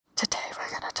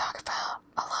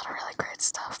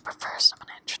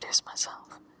introduce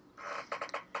myself.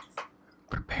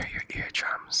 Prepare your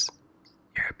eardrums.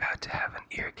 You're about to have an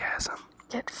eargasm.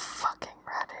 Get fucking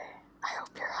ready. I hope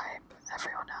you're hype,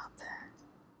 everyone out there.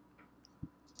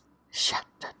 Shut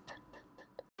up.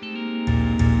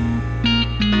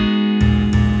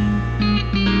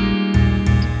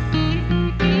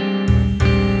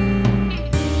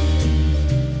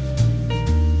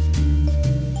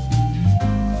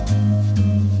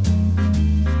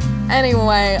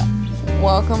 Anyway,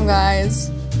 welcome guys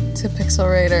to Pixel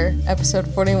Raider episode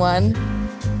 41.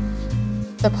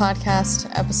 The podcast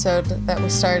episode that we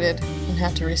started and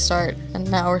had to restart,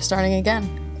 and now we're starting again.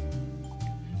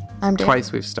 I'm Dave.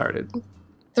 Twice we've started.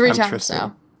 3 I'm times Tristan.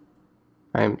 now.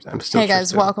 I'm still Hey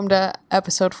guys, Tristan. welcome to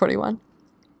episode 41.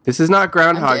 This is not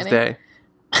Groundhog's Danny. Day.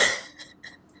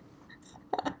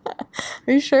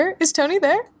 Are you sure? Is Tony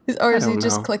there? Or is he don't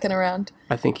just know. clicking around?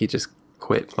 I think he just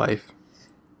quit life.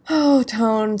 Oh,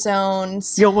 Tone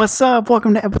Zones. Yo, what's up?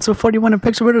 Welcome to episode 41 of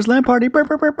Pixel Raiders LAN Party. Brr,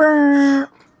 brr, brr, brr.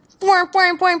 Boing,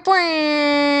 boing, boing,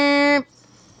 boing.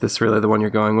 This really the one you're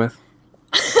going with?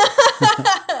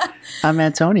 I'm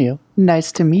Antonio.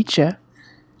 Nice to meet you.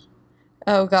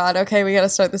 Oh god, okay, we gotta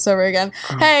start this over again.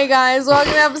 Hey guys,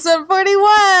 welcome to episode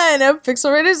 41 of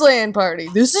Pixel Raiders LAN Party.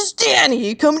 This is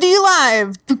Danny, coming to you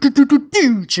live.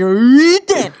 DJ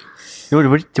Danny.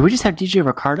 Did we just have DJ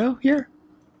Ricardo here?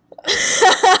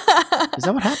 Is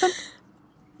that what happened?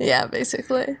 Yeah,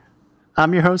 basically.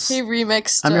 I'm your host. He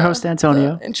remixed I'm your host,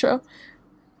 Antonio. the intro.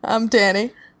 I'm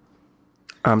Danny.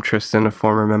 I'm Tristan, a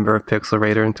former member of Pixel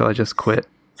Raider until I just quit.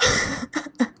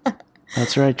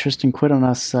 That's right. Tristan quit on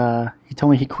us. He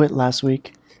told me he quit last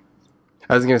week.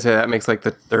 I was going to say that makes like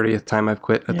the 30th time I've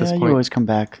quit at this Yeah, point. you always come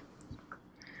back.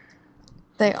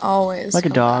 They always Like a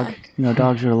come dog. back. You know,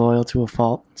 dogs are loyal to a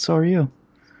fault. So are you.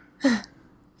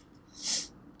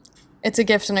 It's a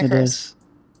gift and a It curse. is.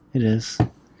 It is. All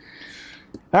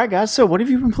right, guys. So what have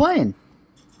you been playing?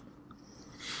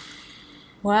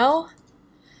 Well,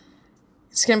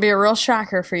 it's gonna be a real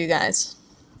shocker for you guys.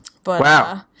 But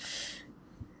Wow.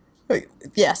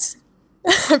 yes.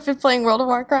 I've been playing World of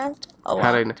Warcraft a lot.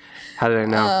 How did I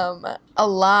know? A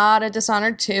lot of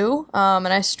Dishonored 2, and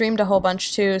I streamed a whole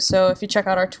bunch too, so if you check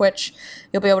out our Twitch,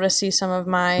 you'll be able to see some of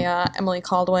my Emily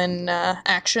Caldwin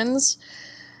actions.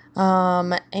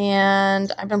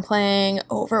 And I've been playing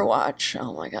Overwatch.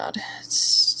 Oh my god, it's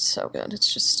so good.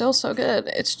 It's just still so good.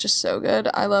 It's just so good.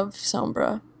 I love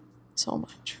Sombra so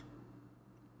much.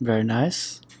 Very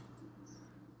nice.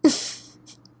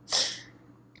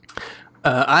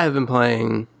 I have been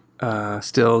playing,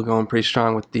 still going pretty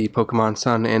strong with the Pokemon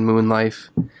Sun and Moon Life.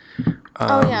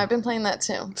 Oh yeah, I've been playing that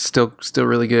too. Still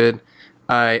really good.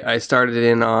 I started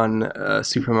in on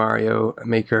Super Mario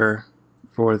Maker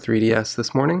for 3DS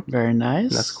this morning. Very nice.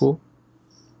 And that's cool.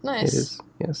 Nice. It is.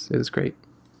 Yes, it is great.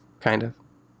 Kind of.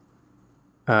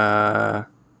 I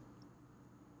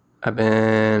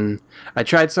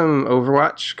tried some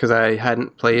Overwatch because I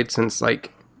hadn't played since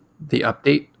like the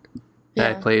update. Yeah.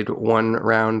 I played one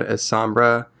round as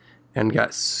Sombra and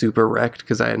got super wrecked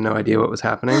because I had no idea what was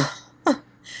happening.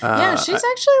 Yeah, she's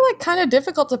actually like kind of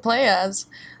difficult to play as.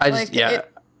 I like, just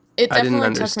it I didn't definitely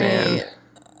understand. took me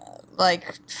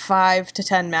like 5 to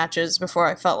 10 matches before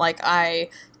I felt like I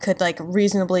could like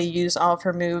reasonably use all of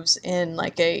her moves in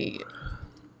like a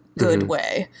good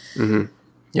way. Mm-hmm.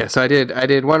 Yeah, so I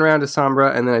did one round of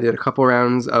Sombra and then I did a couple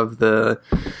rounds of the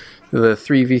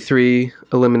 3v3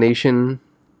 elimination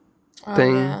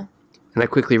thing. Yeah. And I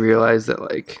quickly realized that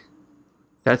like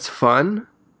that's fun,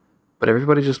 but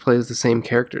everybody just plays the same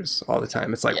characters all the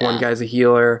time. It's like Yeah. one guy's a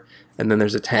healer and then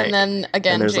there's a tank. And then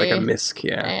again, and there's like a misc,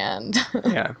 yeah. And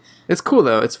Yeah. It's cool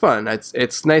though. It's fun.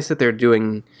 It's nice that they're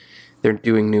doing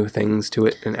new things to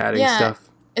it and adding Yeah. stuff.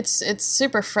 it's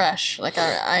super fresh. Like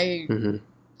Mm-hmm.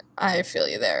 I feel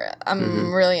you there.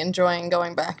 I'm really enjoying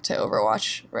going back to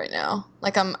Overwatch right now.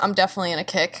 Like I'm definitely in a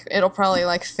kick. It'll probably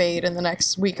like fade in the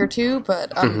next week or two,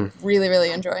 but I'm really,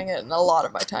 really enjoying it, and a lot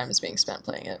of my time is being spent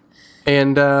playing it.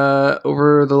 And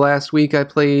over the last week, I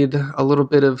played a little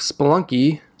bit of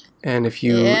Spelunky. And if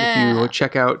you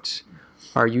check out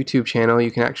our YouTube channel, you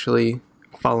can actually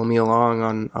follow me along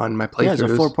on my playthroughs. Yeah, it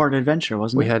was a 4-part adventure,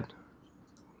 wasn't it?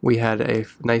 We had a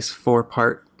nice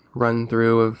 4-part run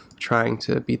through of trying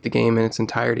to beat the game in its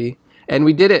entirety, and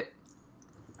we did it.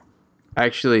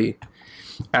 Actually,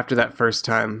 after that first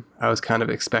time, I was kind of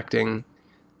expecting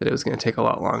that it was going to take a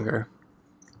lot longer,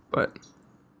 but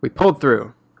we pulled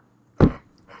through.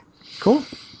 Cool.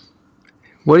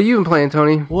 What have you been playing,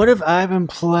 Tony? What have I been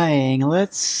playing?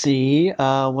 Let's see.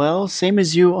 Well, same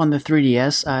as you on the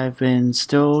 3DS. I've been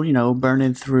still,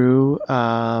 burning through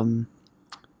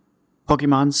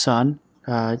Pokemon Sun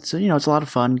It's it's a lot of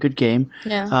fun, good game.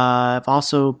 Yeah. I've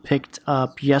also picked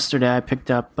up yesterday. I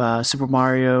picked up Super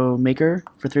Mario Maker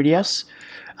for 3DS.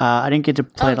 I didn't get to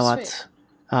play it a lot. Sweet.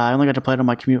 I only got to play it on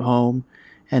my commute home,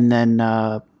 and then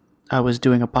I was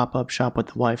doing a pop-up shop with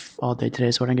the wife all day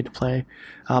today, so I didn't get to play.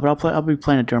 But I'll be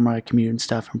playing it during my commute and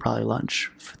stuff, and probably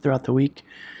lunch throughout the week.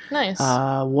 Nice.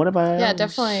 What about? Yeah,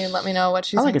 definitely let me know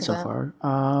what you I think like it so of that.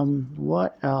 far.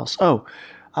 What else? Oh,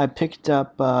 I picked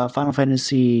up Final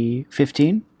Fantasy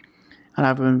 15, and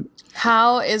I've been.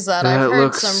 How is that? That I've heard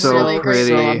looks some so really great pretty.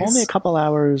 So things. I'm only a couple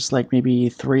hours, like maybe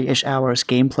 3-ish hours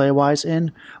gameplay wise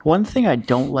in. One thing I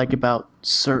don't like about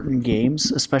certain games,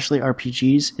 especially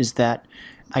RPGs, is that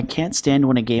I can't stand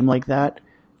when a game like that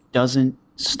doesn't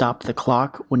stop the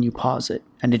clock when you pause it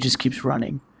and it just keeps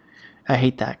running. I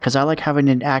hate that because I like having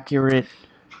an accurate.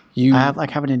 You I have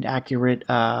like having an accurate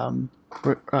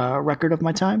record of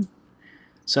my time,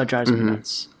 so it drives me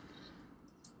nuts.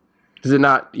 Does it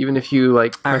not, even if you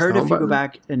like I press heard the if home you go button?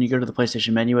 back and you go to the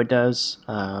PlayStation menu, it does.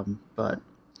 But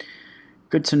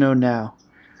good to know now.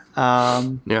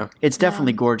 Yeah. It's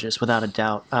definitely gorgeous, without a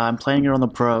doubt. I'm playing it on the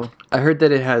Pro. I heard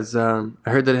that it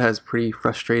has pretty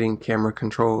frustrating camera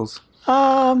controls.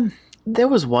 There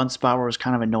was one spot where it was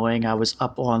kind of annoying. I was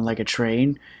up on like a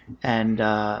train, and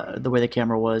the way the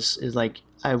camera was is like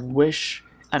I wish,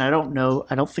 and I don't know.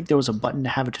 I don't think there was a button to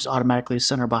have it just automatically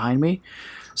center behind me.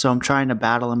 So I'm trying to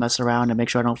battle and mess around and make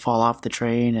sure I don't fall off the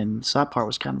train, and so that part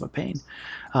was kind of a pain.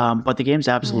 But the game's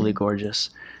absolutely gorgeous.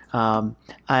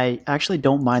 I actually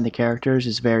don't mind the characters.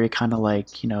 It's very kind of like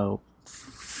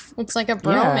It's like a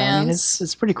bromance. yeah. I mean,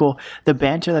 it's pretty cool. The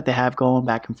banter that they have going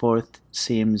back and forth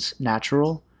seems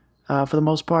natural for the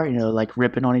most part. Like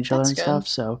ripping on each other That's and good. stuff.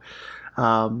 So,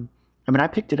 I mean, I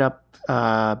picked it up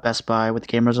Best Buy with the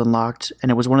Gamers Unlocked, and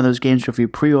it was one of those games where if you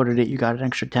pre-ordered it, you got an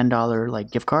extra $10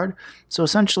 like gift card. So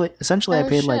essentially, I Oh,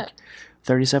 paid shit. like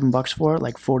 $37 for it,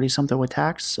 like 40 something with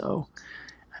tax. So,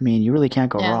 I mean, you really can't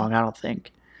go Yeah. wrong. I don't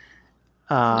think.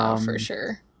 No, for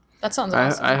sure. That sounds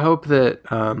awesome. I hope that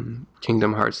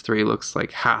Kingdom Hearts 3 looks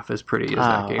like half as pretty as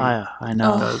that game I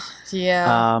know. does.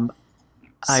 Yeah.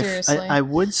 I Seriously.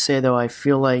 would say though, I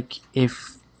feel like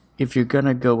if you're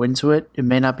gonna go into it, it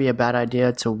may not be a bad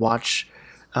idea to watch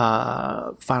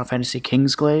Final Fantasy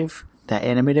Kingsglaive, that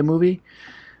animated movie,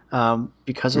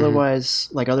 because otherwise,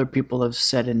 like other people have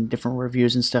said in different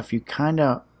reviews and stuff, you kind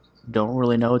of don't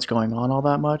really know what's going on all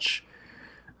that much.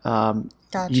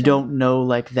 Gotcha. You don't know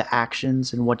like the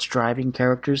actions and what's driving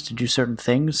characters to do certain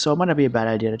things, so it might not be a bad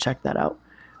idea to check that out.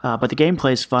 But the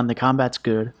gameplay's fun, the combat's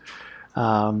good.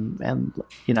 And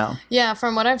Yeah,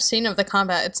 from what I've seen of the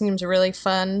combat, it seems really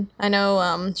fun. I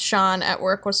know Sean at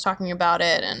work was talking about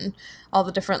it and all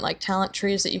the different like talent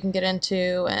trees that you can get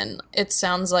into, and it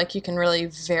sounds like you can really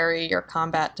vary your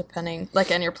combat depending,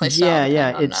 like, and your playstyle.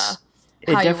 yeah, depending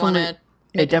on, how you want to.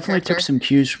 It definitely took some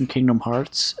cues from Kingdom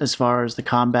Hearts as far as the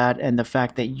combat and the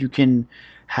fact that you can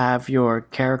have your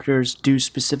characters do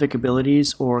specific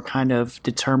abilities or kind of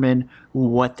determine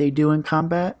what they do in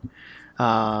combat,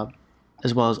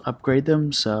 as well as upgrade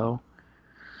them. So,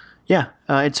 yeah,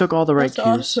 it took all the right That's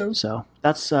cues. awesome. So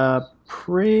that's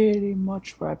pretty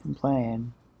much what I've been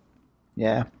playing.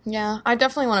 Yeah. Yeah, I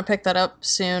definitely want to pick that up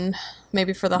soon,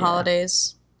 maybe for the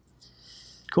holidays.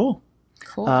 Cool.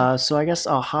 Cool. So I guess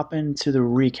I'll hop into the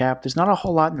recap. There's not a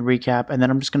whole lot in the recap, and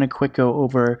then I'm just going to quick go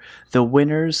over the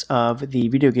winners of the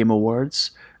Video Game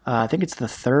Awards. I think it's the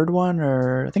third one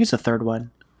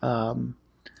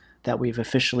that we've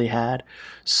officially had.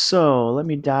 So let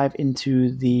me dive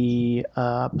into the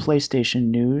PlayStation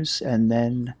news, and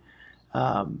then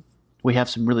we have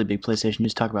some really big PlayStation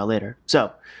news to talk about later.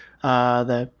 So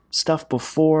the stuff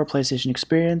before PlayStation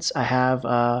Experience, I have...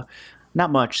 not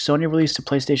much. Sony released a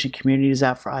PlayStation Communities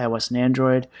app for iOS and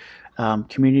Android.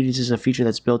 Communities is a feature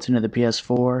that's built into the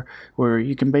PS4 where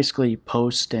you can basically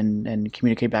post and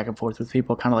communicate back and forth with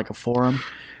people, kind of like a forum.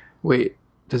 Wait,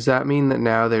 does that mean that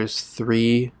now there's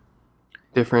 3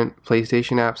 different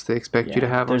PlayStation apps they expect you to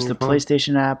have There's on your the phone?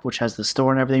 PlayStation app, which has the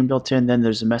store and everything built in. Then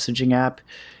there's the messaging app.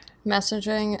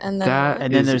 Messaging, and then That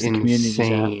And then is there's the Communities app.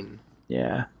 insane.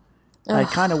 Yeah. I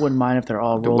kind of wouldn't mind if they're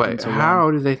all rolled Wait, into one. how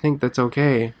do they think that's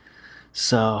okay?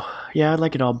 So, yeah, I'd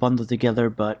like it all bundled together,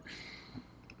 but...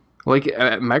 Like,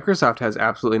 Microsoft has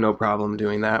absolutely no problem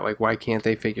doing that. Like, why can't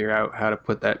they figure out how to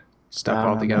put that stuff I all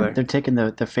don't know, together? man. They're taking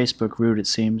the Facebook route, it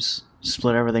seems.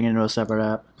 Split everything into a separate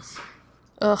app.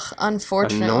 ugh,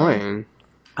 unfortunately. Annoying.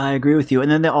 I agree with you.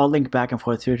 And then they all link back and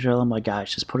forth to each other. I'm like,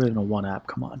 guys, just put it in one app.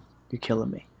 Come on. You're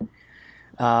killing me.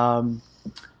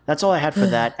 That's That's all I had for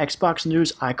that. Xbox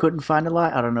news, I couldn't find a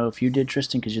lot. I don't know if you did,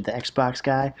 Tristan, because you're the Xbox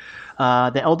guy.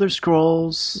 The Elder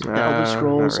Scrolls, Not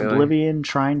really. Oblivion,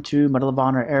 Trine 2, Medal of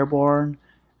Honor Airborne,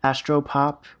 Astro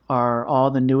Pop are all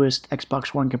the newest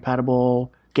Xbox One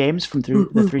compatible games from the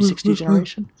 360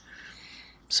 generation.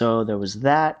 So there was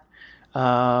that.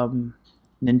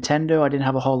 Nintendo, I didn't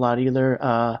have a whole lot either.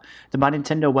 The My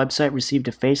Nintendo website received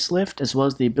a facelift, as well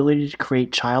as the ability to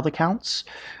create child accounts.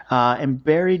 And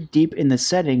buried deep in the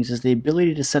settings is the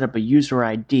ability to set up a user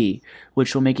ID,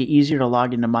 which will make it easier to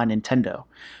log into My Nintendo.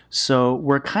 So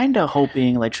we're kind of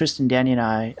hoping, like Tristan, Danny, and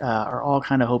I are all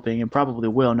kind of hoping, and probably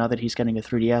will now that he's getting a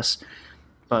 3DS,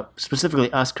 but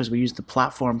specifically us because we use the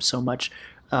platform so much.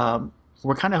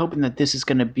 We're kind of hoping that this is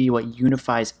going to be what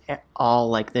unifies all,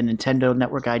 like the Nintendo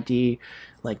Network ID,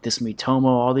 like this Miitomo,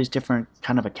 all these different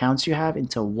kind of accounts you have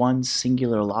into one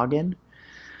singular login.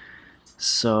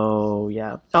 So,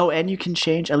 yeah. Oh, and you can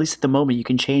change, at least at the moment, you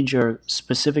can change your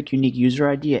specific unique user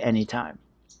ID at any time.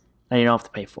 And you don't have to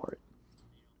pay for it.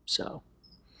 So,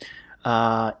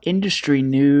 industry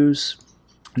news.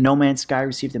 No Man's Sky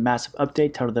received a massive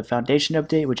update titled the Foundation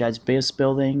Update, which adds base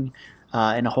building,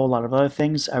 and a whole lot of other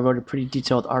things. I wrote a pretty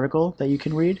detailed article that you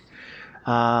can read.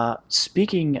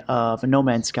 Speaking of No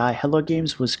Man's Sky, Hello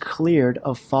Games was cleared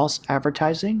of false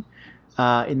advertising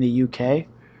in the UK,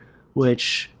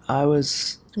 which I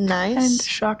was kind of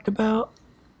shocked about.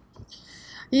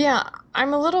 Yeah,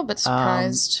 I'm a little bit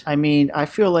surprised. I mean, I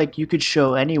feel like you could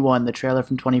show anyone the trailer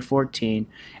from 2014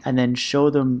 and then show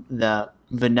them the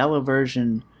vanilla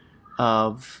version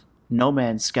of No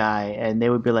Man's Sky, and they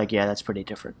would be like, yeah, that's pretty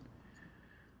different.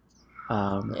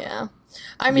 Yeah,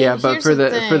 I mean, yeah, but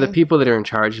here's for the people that are in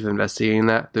charge of investigating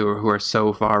that, who are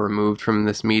so far removed from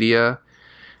this media,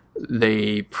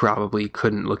 they probably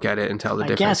couldn't look at it and tell the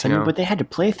difference. I guess, but they had to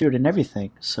play through it and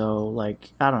everything. So,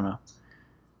 like, I don't know.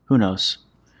 Who knows?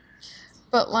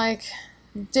 But like,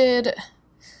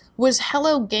 was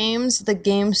Hello Games, the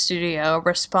game studio,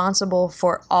 responsible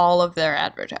for all of their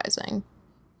advertising,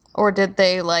 or did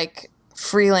they like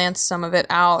freelance some of it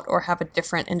out, or have a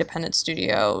different independent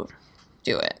studio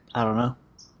do it? I don't know.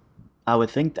 I would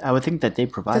think that they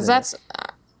provided. Because that's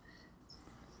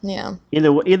yeah.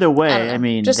 Either way, I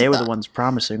mean, Just they were the ones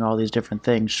promising all these different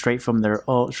things straight from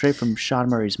Sean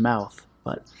Murray's mouth.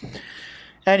 But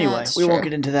anyway, we won't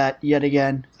get into that yet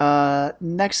again.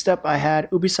 Next up, I had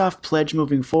Ubisoft pledge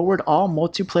moving forward. All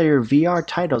multiplayer VR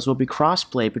titles will be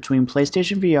cross-play between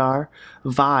PlayStation VR,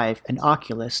 Vive, and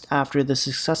Oculus after the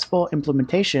successful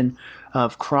implementation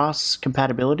of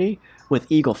cross-compatibility with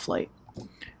Eagle Flight,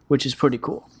 which is pretty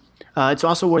cool. It's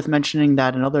also worth mentioning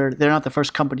that they're not the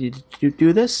first company to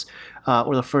do this,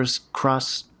 or the first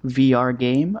cross VR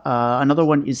game. Another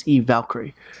one is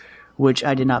Valkyrie, which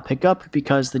I did not pick up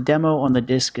because the demo on the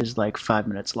disc is like 5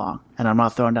 minutes long, and I'm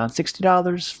not throwing down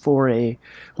 $60 for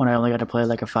when I only got to play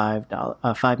like a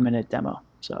 5-minute demo.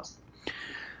 So,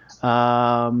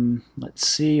 let's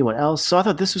see what else. So I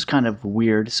thought this was kind of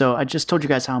weird. So I just told you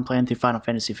guys how I'm playing through Final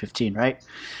Fantasy 15, right?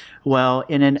 Well,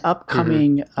 in an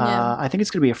upcoming, I think it's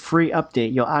going to be a free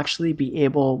update, you'll actually be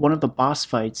able, one of the boss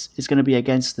fights is going to be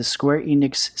against the Square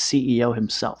Enix CEO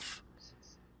himself,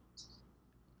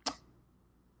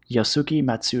 Yosuke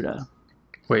Matsuda.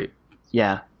 Wait.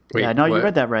 Yeah. Yeah, no, you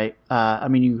read that right.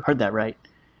 You heard that right.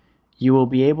 You will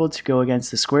be able to go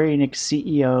against the Square Enix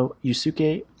CEO,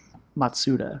 Yosuke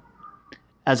Matsuda,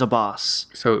 as a boss.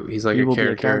 So he's like a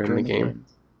character in the game.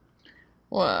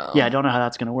 Wow. Yeah, I don't know how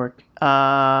that's going to work.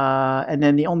 And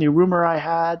then the only rumor I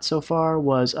had so far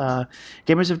was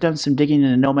gamers have done some digging in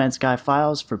the No Man's Sky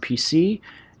files for PC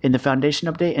in the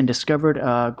Foundation update and discovered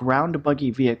a ground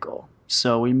buggy vehicle.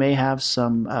 So we may have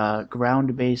some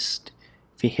ground-based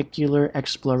vehicular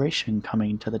exploration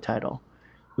coming to the title,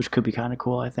 which could be kind of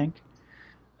cool, I think.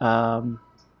 Yeah.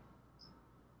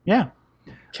 Okay.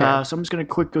 So I'm just going to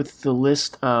quick go through the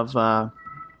list of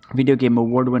video game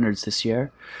award winners this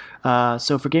year.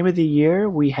 So for Game of the Year,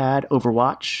 we had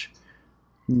Overwatch.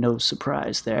 No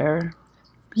surprise there.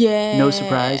 Yeah. No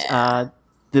surprise.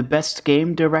 The best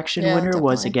game direction winner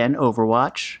was, again,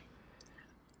 Overwatch.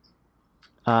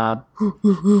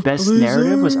 Best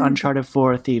narrative was Uncharted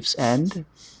 4: Thief's End.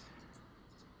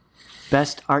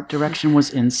 Best art direction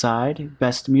was Inside.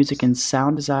 Best music and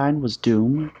sound design was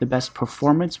Doom. The best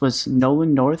performance was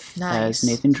Nolan North as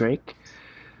Nathan Drake.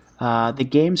 The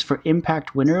games for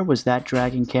Impact winner was That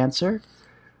Dragon Cancer,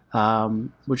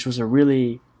 which was a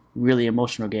really, really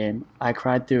emotional game. I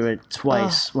cried through it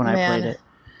twice when I played it.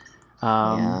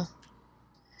 Yeah.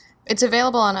 It's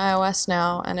available on iOS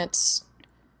now, and it's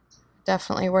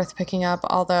definitely worth picking up,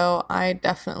 although I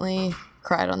definitely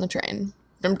cried on the train.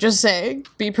 I'm just saying,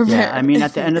 be prepared. Yeah, I mean,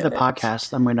 at the end of the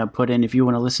podcast, I'm going to put in, if you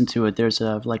want to listen to it, there's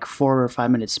a 4 or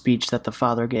 5 minute speech that the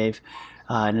father gave,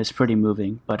 and it's pretty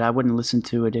moving. But I wouldn't listen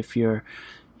to it if you're,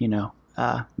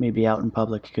 maybe out in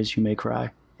public because you may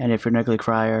cry. And if you're an ugly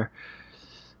crier,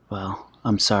 well,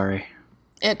 I'm sorry.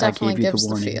 It definitely gives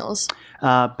the feels.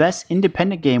 Best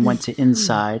independent game went to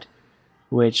Inside,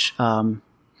 which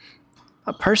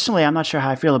personally, I'm not sure how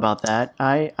I feel about that.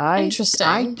 Interesting.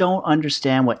 I don't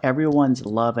understand what everyone's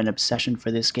love and obsession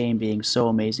for this game being so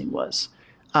amazing was.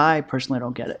 I personally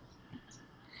don't get it.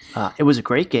 It was a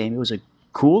great game. It was a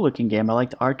cool looking game. I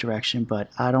like the art direction, but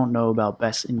I don't know about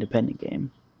best independent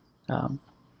game.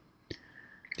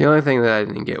 The only thing that I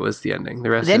didn't get was the ending.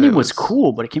 The ending was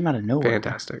cool, but it came out of nowhere.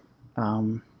 Fantastic.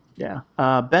 Yeah.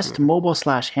 Best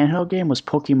mobile/handheld game was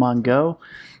Pokemon Go.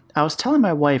 I was telling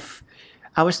my wife,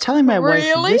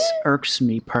 this irks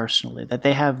me personally, that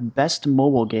they have best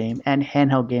mobile game and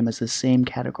handheld game as the same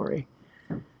category.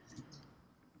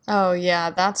 Oh,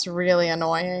 yeah, that's really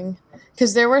annoying.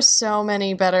 Because there were so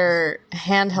many better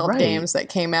handheld games that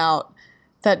came out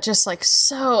that just,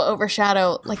 so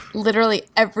overshadow, literally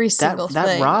every single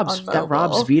thing on mobile. That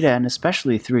robs Vita and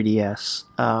especially 3DS.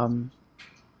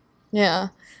 Yeah.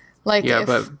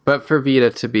 But for Vita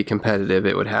to be competitive,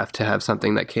 it would have to have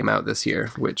something that came out this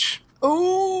year, which...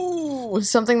 Ooh,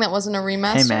 something that wasn't a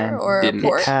remaster or a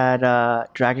port? It had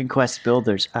Dragon Quest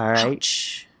Builders, all right?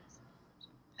 Ouch.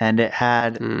 And it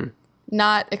had...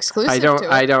 Not exclusive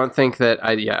I don't think that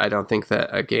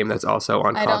a game that's also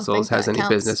on consoles has any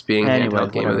business being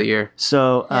handheld game of the year.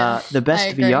 So the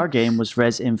best VR game was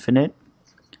Res Infinite.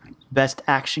 Best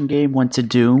action game went to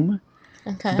Doom.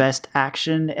 Okay. Best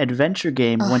action adventure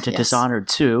game went to Dishonored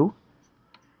 2.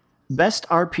 Best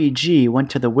RPG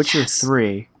went to The Witcher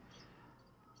 3.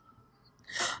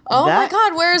 Oh my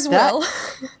God, where's Will?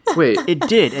 Wait, it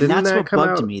did, and that's what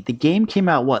bugged me. The game came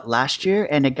out last year,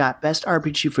 and it got best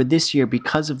RPG for this year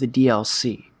because of the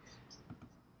DLC.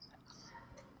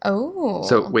 Oh.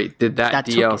 So wait, did that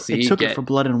DLC took it for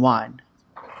Blood and Wine?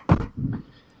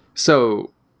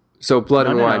 So Blood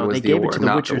and Wine was the award,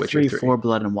 not The Witcher 3 for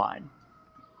Blood and Wine.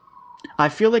 I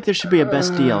feel like there should be a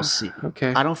best DLC.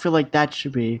 Okay. I don't feel like that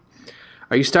should be.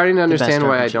 Are you starting to understand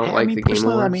why I don't like the Game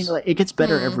Awards? I mean, it gets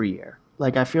better every year.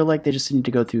 I feel like they just need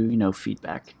to go through,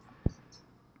 feedback.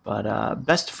 But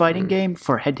best fighting game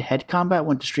for head-to-head combat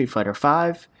went to Street Fighter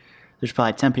V. There's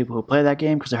probably 10 people who play that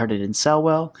game because I heard it didn't sell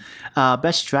well.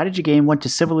 Best strategy game went to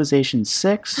Civilization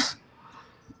 6.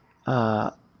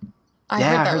 I heard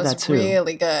that was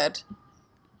really good.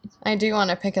 I do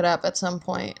want to pick it up at some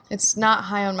point. It's not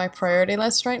high on my priority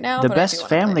list right now. The best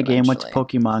family game went to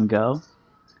Pokemon Go.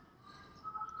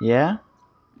 Yeah?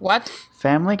 What?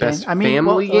 Family game? Best family game?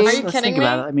 Are you let's kidding think me?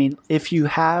 about it. I mean, if you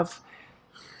have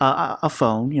a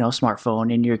phone,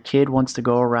 smartphone, and your kid wants to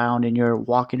go around and you're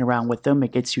walking around with them,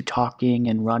 it gets you talking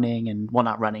and running and, well,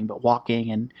 not running, but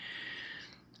walking. And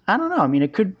I don't know. I mean,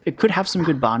 it could have some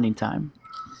good bonding time.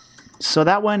 So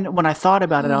that one, when I thought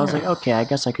about it, I was like, okay, I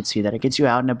guess I could see that. It gets you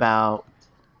out and about.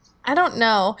 I don't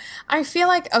know. I feel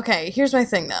like, okay, here's my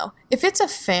thing, though. If it's a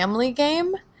family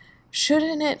game,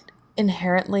 shouldn't it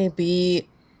inherently be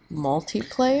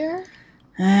multiplayer?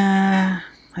 I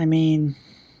mean,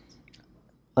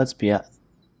 let's be honest.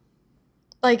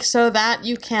 So that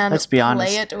you can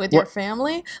play it with your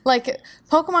family?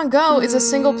 Pokemon Go is a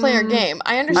single-player game.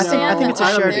 I understand I think it's a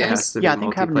shared. I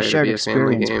think having a shared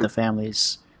experience with the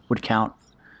families would count.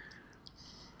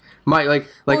 I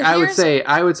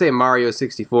would say Mario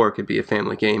 64 could be a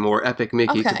family game, or Epic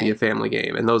Mickey could be a family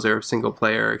game, and those are single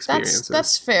player experiences.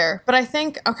 That's fair, but I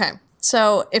think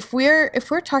so if we're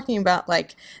talking about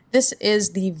this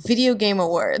is the Video Game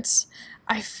Awards,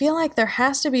 I feel like there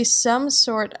has to be some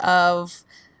sort of,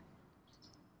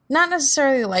 not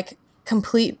necessarily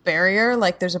complete barrier,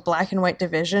 there's a black and white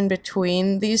division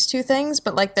between these two things,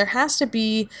 but there has to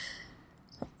be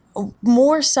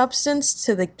more substance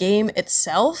to the game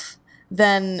itself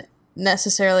than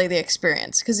necessarily the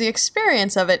experience, because the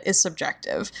experience of it is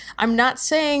subjective. I'm not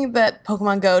saying that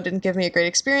Pokemon Go didn't give me a great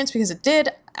experience, because it did.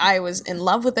 I was in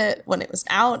love with it when it was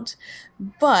out,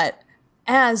 but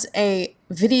as a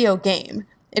video game,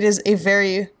 it is a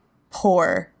very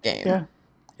poor game. Yeah,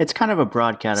 it's kind of a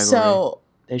broad category. So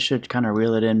they should kind of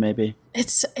reel it in, maybe.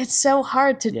 It's so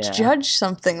hard to judge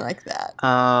something like that.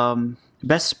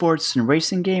 Best sports and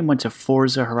racing game went to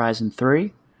Forza Horizon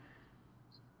 3.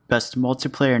 Best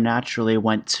multiplayer naturally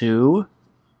went to...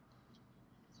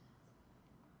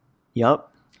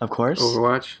 Yup, of course.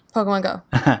 Overwatch. Pokemon Go.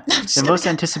 The most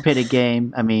anticipated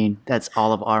game, I mean, that's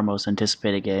all of our most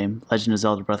anticipated game, Legend of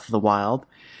Zelda Breath of the Wild.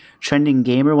 Trending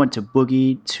gamer went to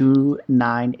Boogie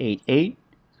 2988.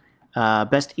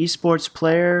 Best esports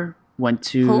player went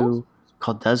to Who?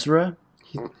 Caldezra.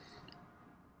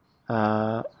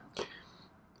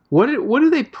 What do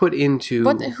they put into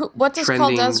What does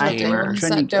trending Caldezra do? gamer? Is that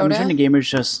Trending Dota? gamer is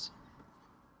just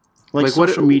like Like, what-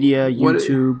 social media, what-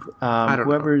 YouTube. I don't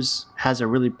know. Whoever's has a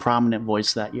really prominent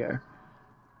voice that year.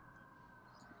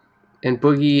 And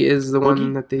Boogie is the one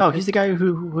Boogie? that they. Oh, picked? he's the guy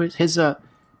who his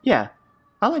yeah.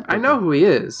 I like. I Boogie. know who he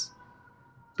is,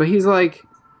 but he's like,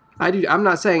 I'm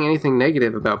not saying anything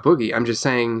negative about Boogie. I'm just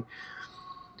saying,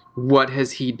 what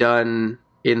has he done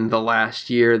in the last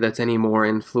year that's any more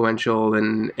influential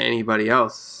than anybody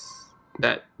else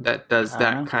that does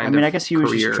that kind of. I mean, I guess he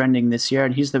was career. just trending this year,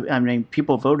 and he's the. I mean,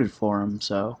 people voted for him,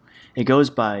 so it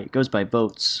goes by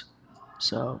votes.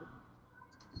 So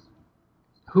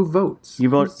Who votes? You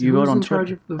vote- Who's- you vote who's on in charge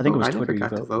Twitter. of the I think it vote? was Twitter I you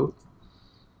never got to vote. vote.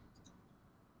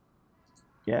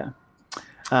 yeah.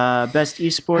 Best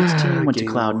esports team went to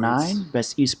Game Cloud9. Awards.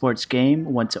 Best esports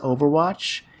game went to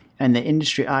Overwatch, and the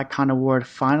industry icon award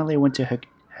finally went to.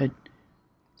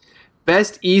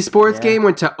 Best esports Yeah. game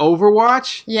went to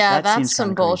Overwatch. Yeah, That seems that's some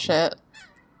kinda crazy. bullshit.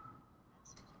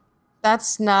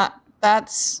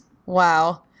 That's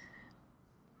wow.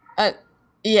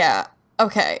 Yeah.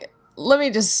 Okay. Let me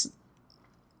just.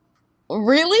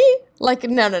 Really? Like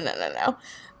no.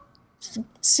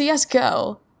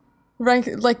 CS:GO,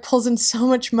 like pulls in so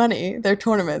much money. Their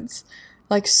tournaments,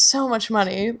 like so much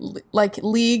money. Like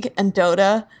League and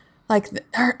Dota, like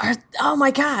are oh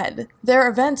my god, their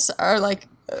events are like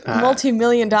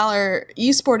multi-million-dollar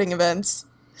esporting events.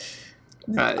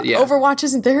 Yeah. Overwatch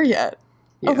isn't there yet.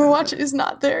 Yeah. Overwatch is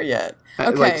not there yet.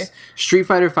 Okay. Like, Street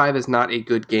Fighter V is not a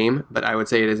good game, but I would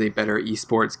say it is a better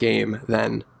esports game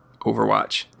than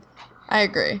Overwatch. I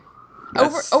agree.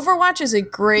 That's- Overwatch is a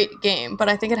great game, but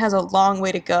I think it has a long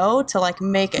way to go to like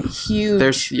make a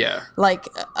huge like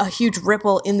a huge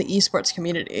ripple in the esports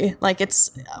community. Like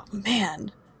it's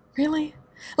man, really?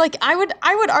 Like I would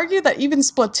argue that even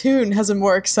Splatoon has a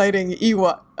more exciting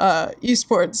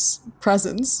esports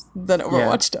presence than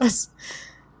Overwatch does.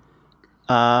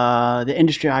 The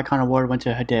industry icon award went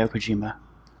to Hideo Kojima.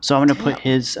 So I'm going to put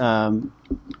his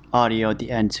audio at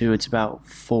the end too. It's about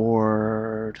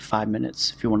 4 to 5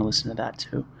 minutes if you want to listen to that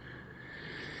too.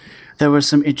 There were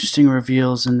some interesting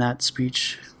reveals in that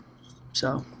speech.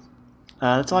 So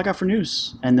that's all I got for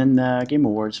news. And then the Game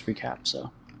Awards recap.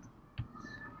 So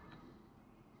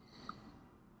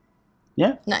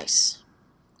yeah. Nice.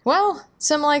 Well,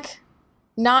 some like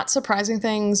not surprising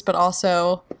things, but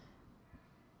also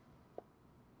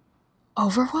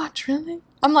Overwatch, really?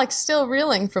 I'm like still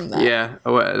reeling from that. Yeah,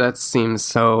 that seems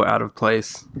so out of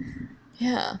place.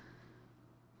 Yeah.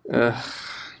 Ugh.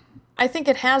 I think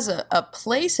it has a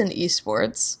place in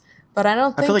esports, but I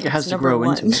don't think I feel like it it's has to number grow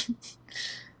one. into it.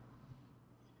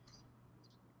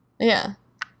 Yeah.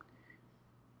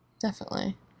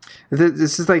 Definitely.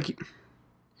 This is like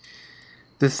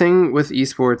the thing with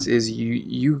esports is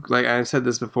you like I've said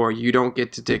this before, you don't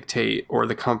get to dictate, or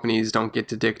the companies don't get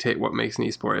to dictate what makes an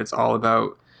esport. It's all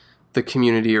about the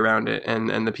community around it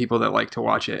and the people that like to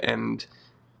watch it. And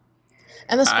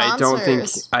The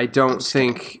sponsors. I don't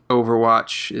think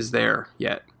Overwatch is there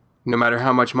yet. No matter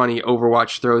how much money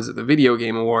Overwatch throws at the video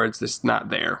game awards, it's not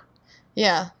there.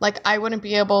 Yeah, like I wouldn't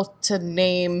be able to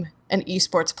name an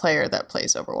esports player that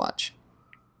plays Overwatch.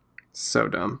 So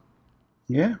dumb.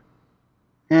 Yeah.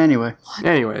 Anyway.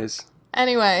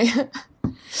 Anyway.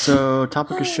 So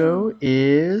topic of show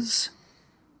is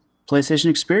PlayStation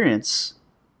Experience.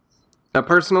 Now,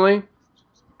 personally,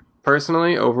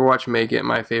 Overwatch may get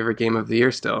my favorite game of the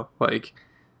year still. Like,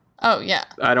 Oh yeah.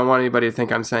 I don't want anybody to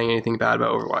think I'm saying anything bad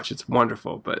about Overwatch. It's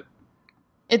wonderful, but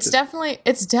It's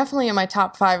definitely in my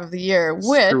top 5 of the year,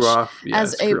 which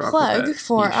as a plug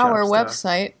for our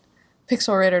website,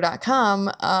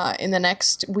 pixelraider.com, in the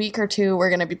next week or two, we're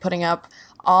going to be putting up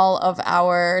all of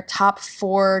our top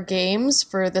 4 games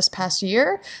for this past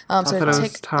year. So take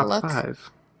a look.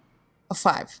 5. Oh,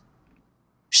 5.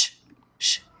 Shh.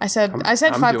 I said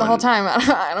 5 the whole time.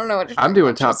 I don't know what you're I'm talking doing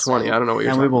about. top Just 20. saying. I don't know what you're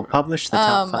And talking we will about. publish the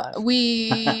top 5.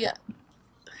 We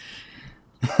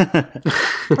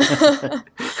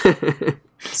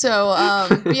So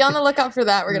be on the lookout for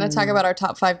that. We're going to talk about our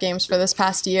top 5 games for this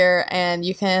past year, and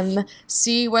you can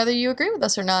see whether you agree with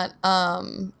us or not.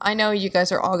 I know you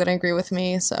guys are all going to agree with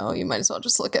me, so you might as well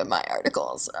just look at my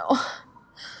article. So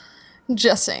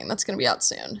just saying, that's going to be out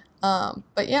soon.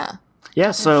 But yeah.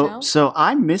 Yeah, so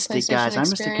I missed it, PlayStation guys. I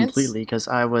missed it Experience. completely because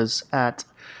I was at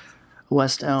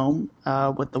West Elm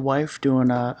with the wife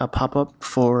doing a pop-up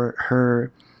for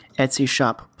her Etsy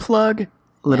shop plug,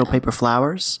 Little Paper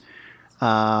Flowers.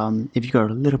 If you go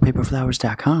to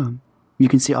littlepaperflowers.com, You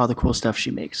can see all the cool stuff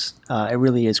she makes. It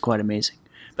really is quite amazing.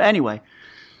 But anyway.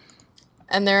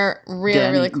 And they're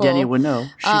really cool. Denny would know.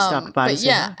 She stopped by. But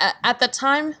yeah, at the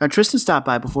time. Tristan stopped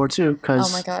by before too. Oh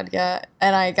my god, yeah.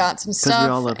 And I got some stuff. We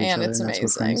all love each and other, it's and amazing.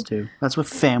 that's what friends do. That's what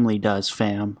family does,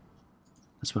 fam.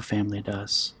 That's what family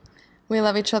does. We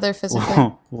love each other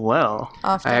physically. Well.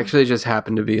 Often. I actually just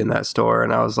happened to be in that store,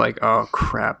 and I was like, oh,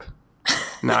 crap.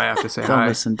 Now I have to say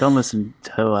hi. Don't listen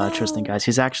to Tristan, guys.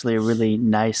 He's actually a really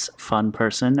nice, fun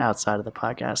person outside of the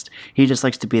podcast. He just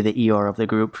likes to be the Eeyore of the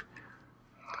group.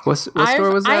 What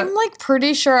store was that? I'm like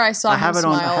pretty sure I saw him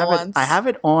smile once. I have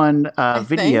it on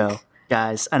video,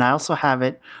 guys, and I also have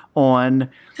it on.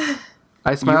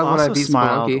 I smiled when I beat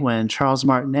Spelunky. When Charles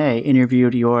Martinet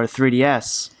interviewed your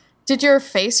 3DS. Did your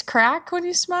face crack when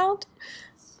you smiled?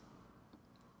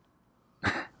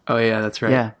 Oh yeah, that's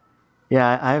right.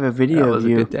 Yeah. I have a video of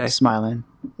you smiling.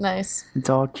 Nice. It's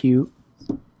all cute.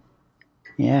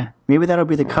 Yeah, maybe that'll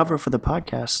be the cover for the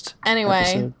podcast. Anyway,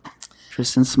 episode.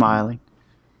 Tristan smiling.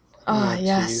 Oh,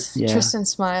 yes. Yeah. Tristan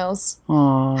smiles.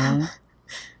 Aww.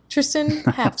 Tristan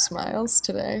half smiles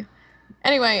today.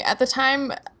 Anyway, at the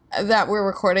time that we're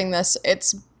recording this,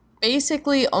 it's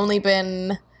basically only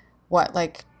been,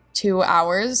 2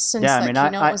 hours since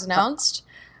keynote was announced?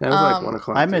 That was like 1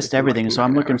 o'clock. I missed everything, so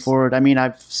I'm looking forward. I mean,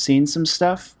 I've seen some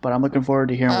stuff, but I'm looking forward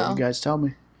to hearing what you guys tell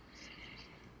me.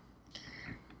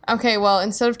 Okay, well,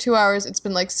 instead of 2 hours, it's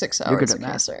been 6 hours. You're good at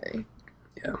math. Sorry.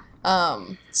 Yeah.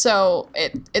 So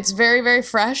it's very, very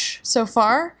fresh so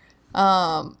far.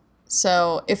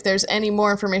 So if there's any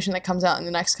more information that comes out in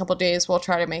the next couple of days, we'll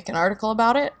try to make an article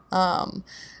about it.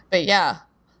 But yeah,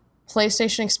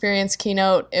 PlayStation Experience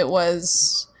keynote, it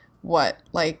was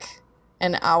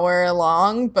an hour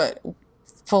long, but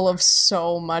full of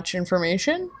so much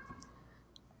information.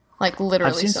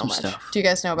 Literally so much. Stuff. Do you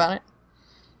guys know about it?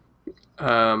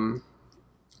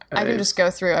 I can just go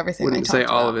through everything they talked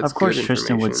about. All of it's of course,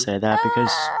 Tristan would say that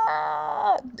because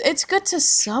it's good to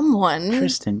someone.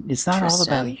 Tristan, it's not all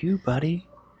about you, buddy.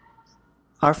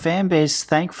 Our fan base,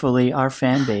 thankfully,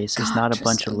 is not a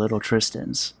bunch of little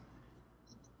Tristans.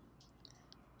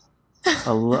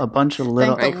 A bunch of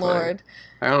little. Thank the Lord.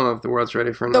 I don't know if the world's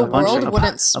ready for another. The world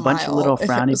wouldn't smile. A bunch of little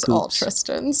frowny if it was all poops.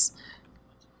 Tristans.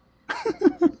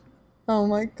 Oh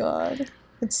my god.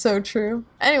 It's so true.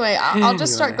 Anyway, I'll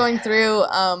just start going through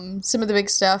some of the big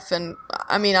stuff, and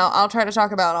I mean, I'll try to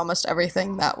talk about almost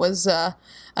everything that was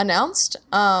announced.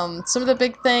 Some of the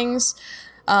big things.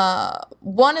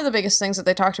 One of the biggest things that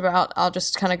they talked about, I'll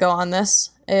just kind of go on this,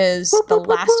 is The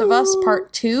Last of Us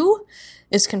Part 2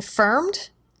 is confirmed.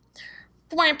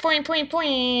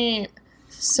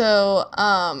 So,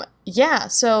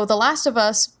 so The Last of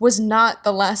Us was not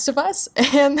The Last of Us,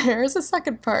 and there's a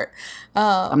second part.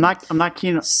 I'm not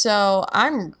keen. So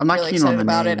I'm not really excited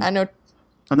about it. I know.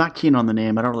 I'm not keen on the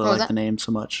name. I don't really like the name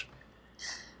so much.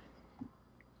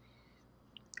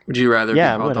 Would you rather be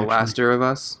called The Laster of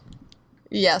Us?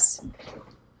 Yes.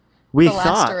 We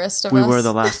thought we were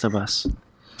The Last of Us.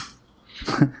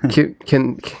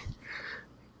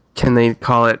 Can they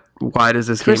call it? Why does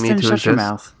this game need to exist? Shut your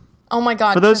mouth. Oh my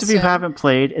god! For those of you who haven't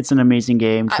played, it's an amazing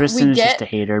game. Tristan is just a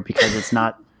hater because it's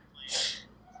not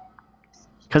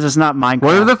Minecraft.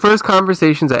 One of the first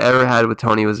conversations I ever had with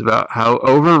Tony was about how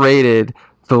overrated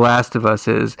The Last of Us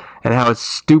is and how it's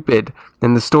stupid.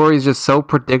 And the story is just so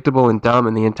predictable and dumb,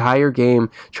 and the entire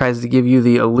game tries to give you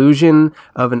the illusion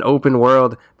of an open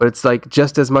world, but it's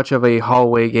just as much of a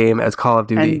hallway game as Call of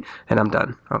Duty. And I'm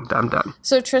done. I'm done.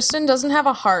 So Tristan doesn't have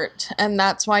a heart, and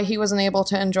that's why he wasn't able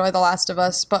to enjoy The Last of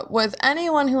Us. But with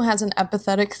anyone who has an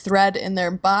empathetic thread in their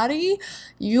body,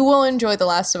 you will enjoy The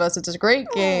Last of Us. It's a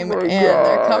great game, and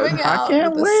they're coming out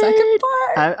with the second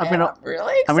part.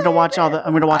 I'm gonna watch all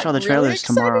the trailers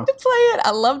tomorrow. To play it. I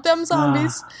love them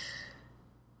zombies.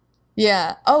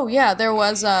 Yeah. Oh, yeah. There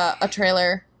was a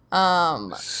trailer.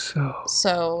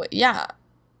 So yeah,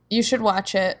 you should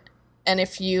watch it. And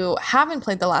if you haven't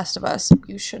played The Last of Us,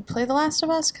 you should play The Last of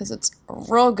Us because it's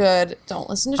real good. Don't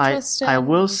listen to Tristan. I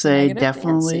will say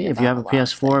definitely, if you have a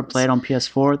PS4, play it on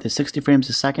PS4. The 60 frames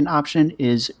a second option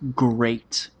is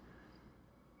great.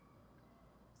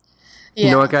 Yeah.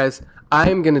 You know what, guys?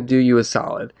 I'm going to do you a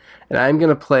solid. And I'm going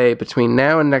to play, between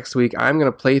now and next week, I'm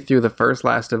going to play through the first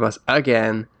Last of Us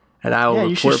again. And I will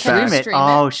report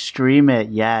back. Stream it,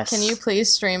 yes. Can you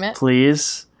please stream it?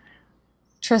 Please.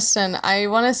 Tristan, I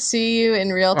want to see you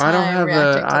in real time.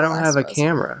 I don't have a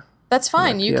camera. That's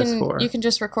fine. You can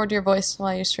just record your voice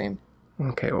while you stream.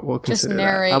 Okay, we'll just consider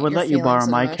narrate that. I would let you borrow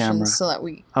my camera so that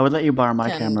we I would let you borrow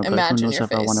my camera, but who knows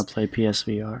if I want to play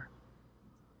PSVR.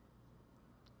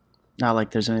 Not like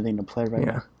there's anything to play right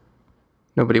now.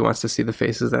 Nobody wants to see the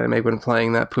faces that I make when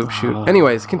playing that poop shoot.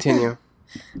 Anyways, continue.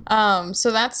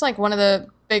 So that's like one of the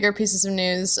bigger pieces of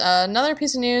news. Another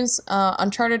piece of news,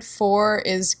 Uncharted 4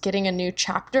 is getting a new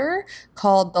chapter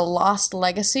called The Lost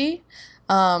Legacy,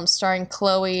 starring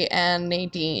Chloe and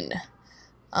Nadine.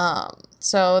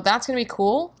 So that's going to be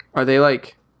cool. Are they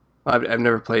like... I've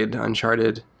never played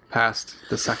Uncharted past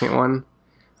the second one.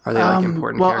 Are they like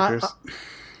important characters?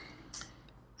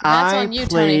 That's on you,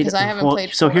 Tony, because I haven't played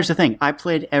 4. So here's the thing. I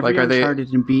played every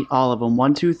Uncharted and beat all of them.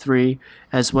 1, 2, 3,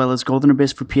 as well as Golden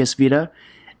Abyss for PS Vita.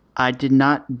 I did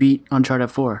not beat Uncharted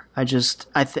 4.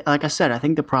 Like I said, I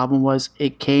think the problem was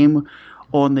it came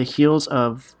on the heels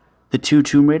of the 2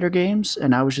 Tomb Raider games,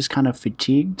 and I was just kind of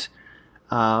fatigued.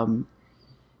 So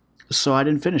I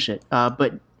didn't finish it.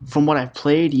 But from what I've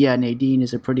played, yeah, Nadine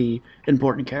is a pretty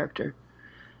important character.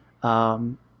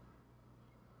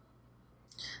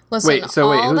 Listen, who's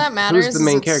the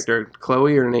main character?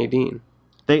 Chloe or Nadine?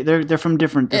 They're from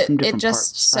different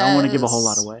parts. I don't want to give a whole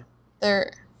lot away.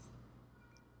 They're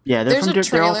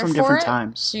all from different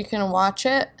times. So you can watch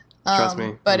it. Trust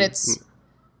me. But it's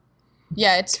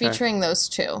featuring those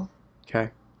two. Okay.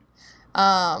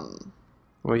 Well,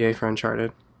 yay for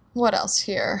Uncharted. What else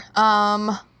here?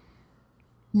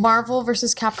 Marvel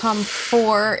vs. Capcom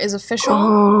 4 is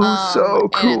official. So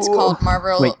cool. And it's called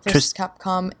Marvel vs.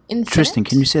 Capcom Infinite. Tristan,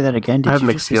 can you say that again? I have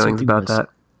mixed feelings about that.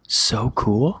 So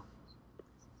cool.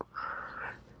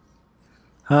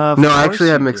 No, I actually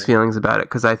have mixed feelings about it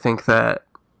because I think that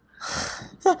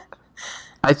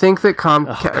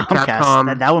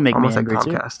Capcom that would make me angry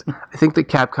too. I think that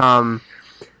Capcom.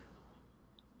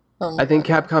 I think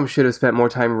Capcom should have spent more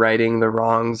time righting the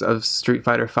wrongs of Street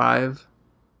Fighter V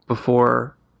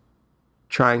before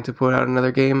trying to put out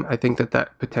another game. I think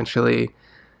that potentially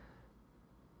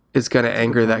is going to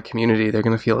anger that community. They're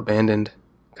going to feel abandoned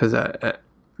because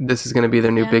this is going to be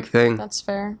their new big thing. That's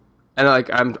fair. And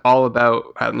I'm all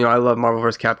about, I love Marvel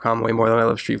vs. Capcom way more than I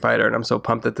love Street Fighter, and I'm so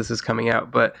pumped that this is coming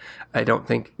out, but I don't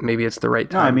think maybe it's the right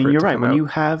time. No, you're right. When you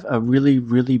have a really,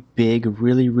 really big,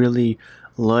 really, really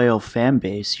loyal fan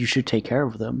base, you should take care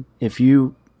of them. If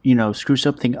you screw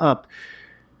something up.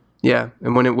 Yeah,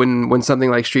 and when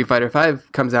something like Street Fighter V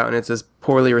comes out and it's as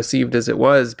poorly received as it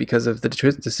was because of the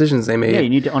decisions they made. Yeah, you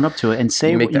need to own up to it and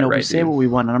say what we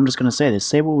want. And I'm just going to say this: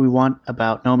 say what we want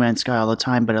about No Man's Sky all the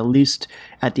time, but at least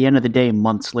at the end of the day,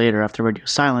 months later after Radio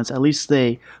Silence, at least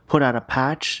they put out a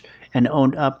patch and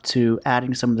owned up to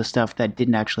adding some of the stuff that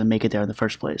didn't actually make it there in the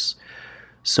first place.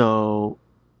 So,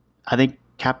 I think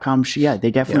Capcom, they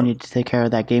definitely need to take care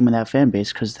of that game and that fan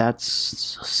base because that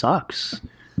sucks.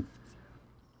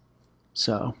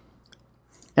 So,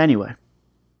 anyway,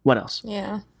 what else?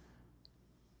 Yeah.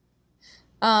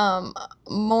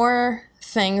 More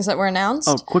things that were announced.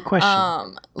 Oh, quick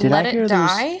question. Let It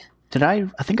Die. I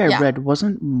think I read,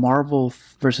 wasn't Marvel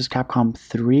vs. Capcom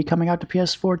 3 coming out to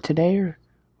PS4 today, or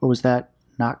was that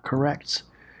not correct?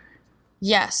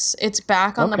 Yes, it's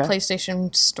back on the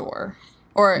PlayStation Store,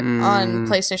 or on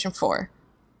PlayStation 4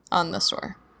 on the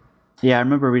store. Yeah, I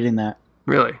remember reading that.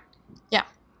 Really? Yeah.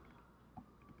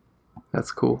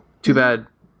 That's cool. Too bad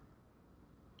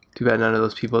none of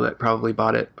those people that probably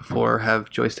bought it before have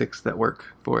joysticks that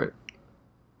work for it.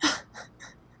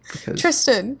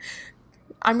 Tristan,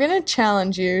 I'm going to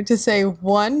challenge you to say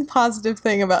one positive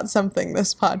thing about something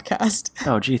this podcast.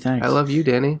 Oh, gee, thanks. I love you,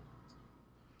 Danny.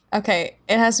 Okay,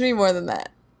 it has to be more than that.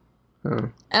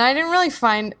 Oh. And I didn't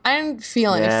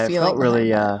feel any feeling. It felt really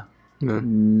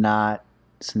not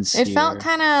sincere. It felt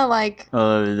kind of like...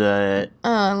 I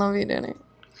love you, Danny.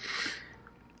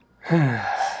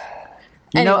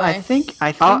 I think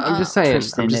I'm just saying.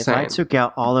 Tristan, I took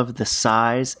out all of the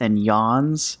sighs and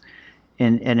yawns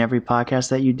in every podcast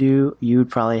that you do, you would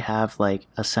probably have like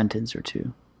a sentence or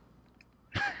two.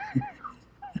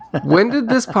 When did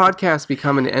this podcast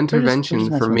become an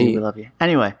intervention for me? We love you.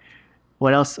 Anyway,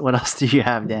 what else do you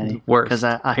have, Danny? Worse. Because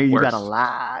I hear you got a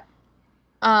lot.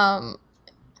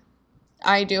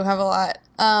 I do have a lot.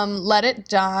 Let It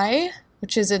Die,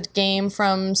 which is a game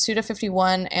from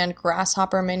Suda51 and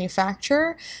Grasshopper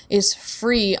Manufacture, is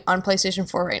free on PlayStation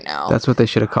 4 right now. That's what they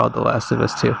should have called The Last of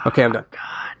Us 2. Okay, I'm done.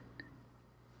 God.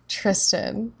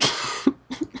 Tristan,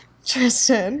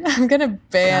 I'm going to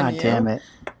ban you. God damn it.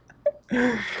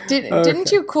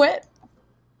 Didn't you quit?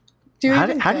 How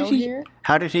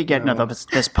did he get into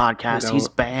this podcast? He's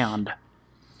banned.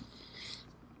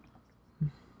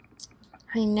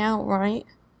 I know, right?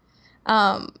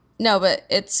 No, but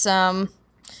it's I'm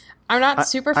not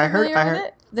super familiar with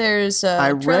it. There's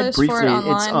I read briefly. For it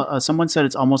online. It's someone said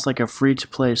it's almost like a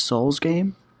free-to-play Souls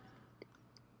game,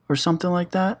 or something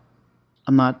like that.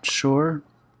 I'm not sure.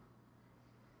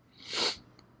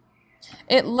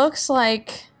 It looks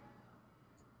like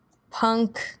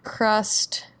punk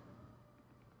crust.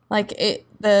 Like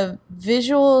the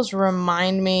visuals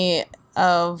remind me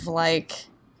of like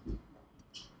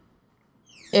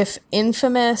if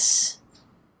Infamous,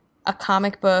 a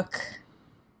comic book,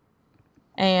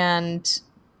 and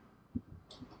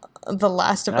The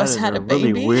Last of Us had a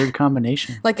baby. Really weird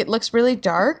combination. Like it looks really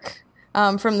dark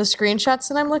from the screenshots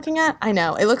that I'm looking at. I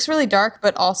know it looks really dark,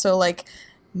 but also like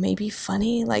maybe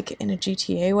funny, like in a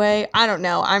GTA way. I don't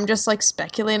know. I'm just like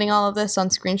speculating all of this on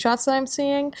screenshots that I'm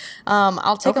seeing.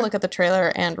 I'll take a look at the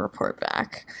trailer and report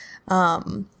back.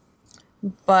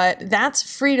 But that's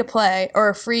free to play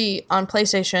or free on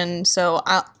PlayStation. So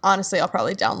honestly, I'll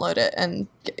probably download it and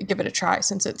give it a try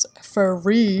since it's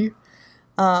free.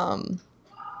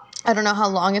 I don't know how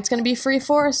long it's going to be free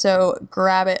for, so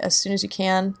grab it as soon as you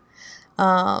can.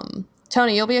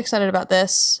 Tony, you'll be excited about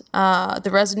this. The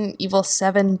Resident Evil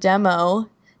 7 demo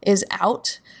is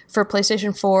out for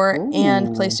PlayStation 4 and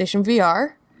PlayStation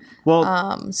VR.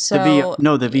 Well, so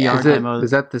the VR demo. Is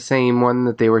that the same one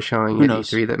that they were showing at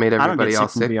E3 that made everybody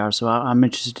else sick? VR, so I'm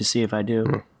interested to see if I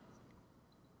do.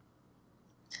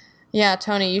 Yeah,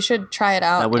 Tony, you should try it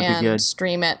out and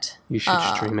stream it. You should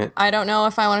stream it. I don't know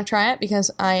if I want to try it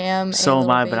because I am. So am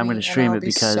I, but I'm going to stream it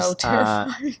because. So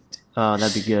terrified. Oh,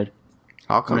 that'd be good.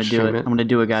 I'm going to do it. I'm going to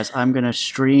do it, guys. I'm going to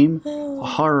stream a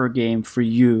horror game for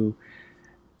you.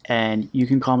 And you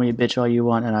can call me a bitch all you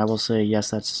want, and I will say,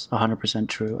 yes, that's 100%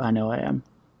 true. I know I am.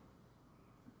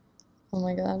 Oh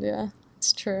my god, yeah.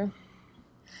 It's true.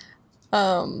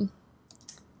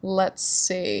 Let's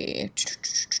see.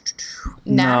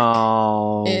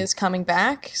 Knack is coming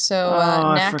back. So,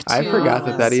 Knack 2... I forgot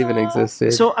that even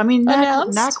existed. So, I mean,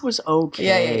 Knack was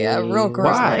okay. Yeah. Real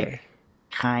gross. Why?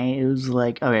 It was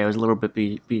like, okay, it was a little bit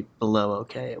below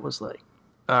okay. It was like,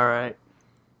 all right.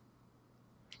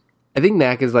 I think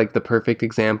Knack is like the perfect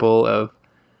example of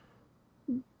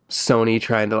Sony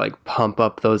trying to like pump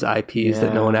up those IPs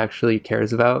that no one actually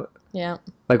cares about. Yeah.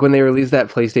 Like when they released that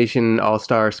PlayStation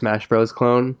All-Star Smash Bros.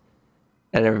 Clone,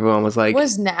 and everyone was like...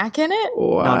 Was Knack in it?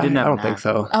 No, it didn't have I don't Knack. think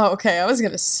so. Oh, okay. I was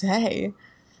going to say.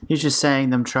 He's just saying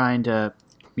them trying to...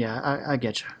 Yeah, I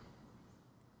get you.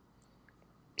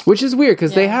 Which is weird,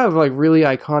 because they have like really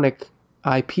iconic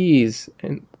IPs,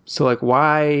 and so like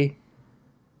why...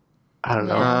 I don't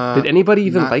know. Did anybody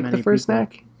even like the first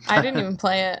Knack? I didn't even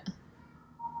play it.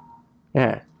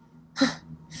 Yeah.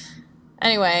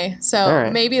 Anyway,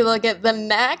 so maybe they'll get the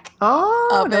Knack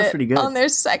of that's it pretty good. on their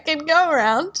second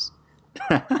go-around.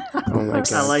 Oh my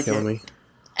god, I like kill it. me.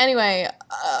 Anyway,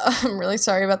 I'm really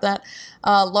sorry about that.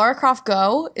 Lara Croft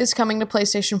Go is coming to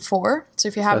PlayStation 4. So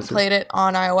if you haven't played it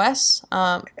on iOS,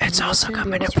 it's also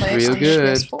coming to PlayStation 4. Real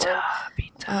good.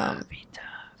 Vita.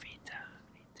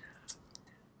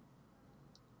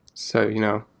 So, you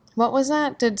know. What was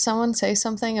that? Did someone say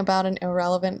something about an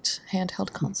irrelevant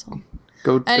handheld console?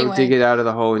 Go dig it out of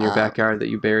the hole in your backyard that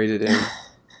you buried it in.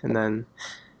 And then...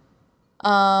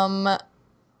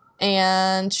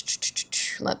 And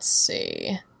let's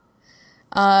see.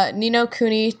 Ni no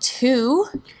Kuni 2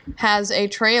 has a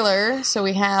trailer, so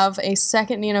we have a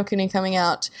second Ni no Kuni coming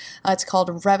out. It's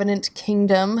called Revenant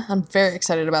Kingdom. I'm very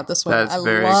excited about this one. That's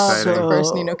very love exciting. the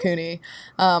first Ni no Kuni.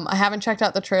 I haven't checked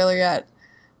out the trailer yet,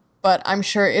 but I'm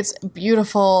sure it's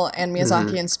beautiful and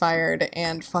Miyazaki inspired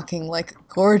and fucking like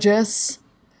gorgeous.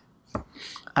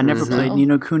 I never played Ni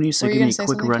no Kuni, so Were you give me gonna a say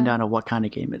quick something, rundown of what kind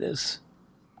of game it is.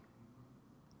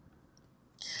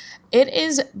 It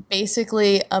is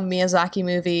basically a Miyazaki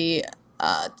movie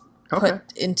put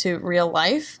into real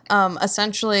life.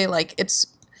 Essentially, like, it's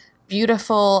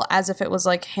beautiful as if it was,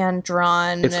 like,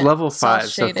 hand-drawn. It's level 5,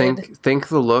 so think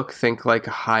the look, think, like,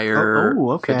 higher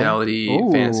fidelity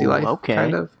fantasy life,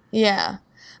 kind of. Yeah.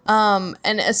 And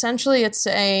essentially, it's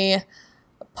a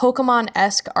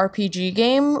Pokemon-esque RPG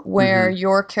game where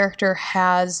your character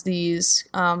has these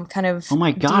kind of oh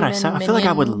my god, I feel like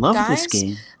I would love this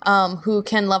game. Who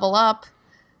can level up.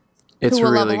 It's who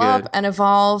will really level good. up and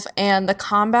evolve, and the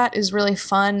combat is really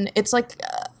fun. It's like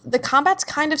the combat's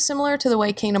kind of similar to the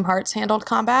way Kingdom Hearts handled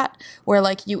combat, where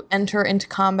like you enter into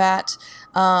combat,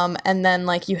 and then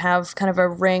like you have kind of a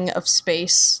ring of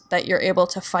space that you're able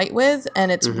to fight with,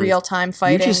 and it's real time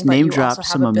fighting. You just but name you dropped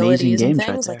also some have amazing abilities games and things.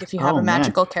 right there. Like if you have a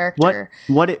magical character.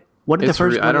 What did the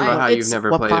first? I don't know how you've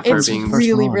never played it for it's being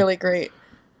really really great.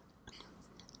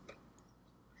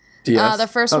 DS. The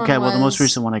first one was the most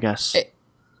recent one, I guess.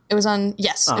 It was on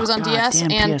it was on DS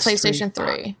and PS3. PlayStation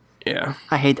 3. Yeah.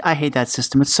 I hate that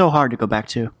system. It's so hard to go back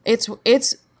to.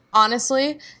 It's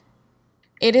honestly,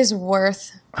 it is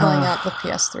worth pulling out the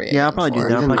PS3. Yeah, I'll probably do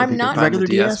that. I'm not Find regular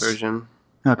the DS DS version.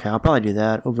 Okay, I'll probably do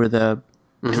that over the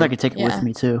because I could take it with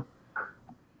me too.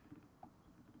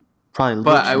 Probably.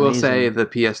 But looks I will amazing. say the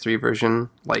PS3 version,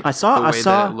 like I saw the way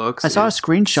that it looks, I saw a is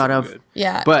screenshot so of. good.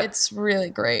 Yeah, But it's really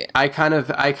great. I kind of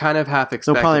half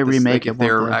expected probably this, remake like, it, if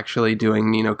they're won't they? actually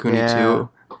doing Ni no Kuni Yeah.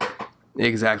 2.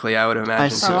 Exactly, I would I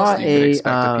imagine. saw so you could expect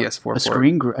a PS4 port.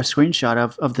 a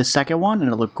screenshot of the second one,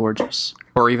 and it looked gorgeous.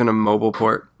 Or even a mobile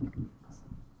port.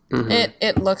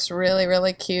 It looks really,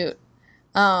 really cute.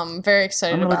 Very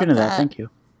excited I'm gonna about look into that. that. Thank you.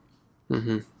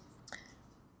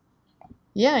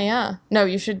 Yeah. No,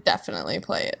 you should definitely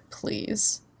play it,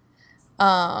 please.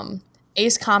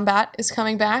 Ace Combat is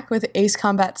coming back with Ace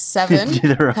Combat 7.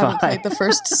 Neither have Haven't I. played the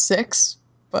first 6,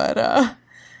 but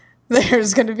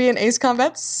there's going to be an Ace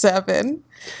Combat 7.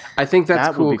 I think that's That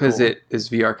would cool be because cool. it is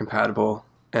VR compatible,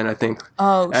 and I think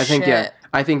Shit.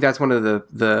 I think that's one of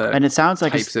the And it sounds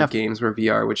like types of games where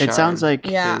VR would shine. It sounds like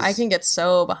Yeah, I is can get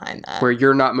so behind that. where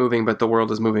you're not moving, but the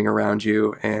world is moving around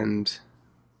you, and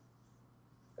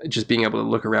just being able to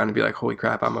look around and be like, "Holy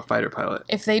crap, I'm a fighter pilot."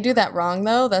 If they do that wrong,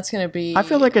 though, that's going to be. I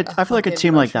feel like a fucking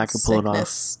team like that motion could pull it off.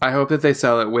 sickness. I hope that they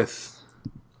sell it with.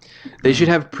 They should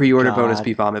have pre-order bonus God.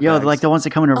 P vomit Yo, bags. like the ones that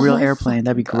come in a real my airplane.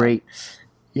 That'd be God. great.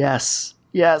 Yes.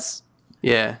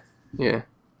 Yeah.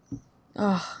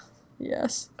 Oh,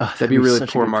 yes. Ugh, That'd be really such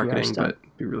a poor good PR marketing, stunt.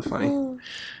 but be really funny.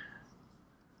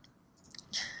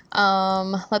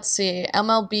 Let's see.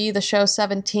 MLB The Show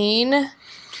 17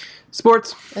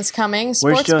 Sports. is coming. Where's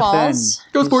Sports Joe balls.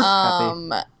 Thin? Go Sports.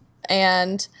 Happy.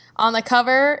 And on the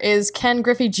cover is Ken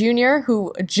Griffey Jr.,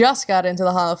 who just got into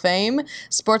the Hall of Fame.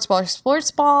 Sports ball.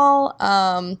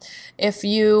 If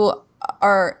you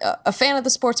are a fan of the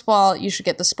sports ball, you should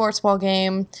get the sports ball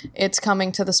game. It's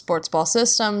coming to the sports ball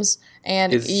systems,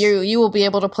 and you will be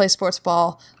able to play sports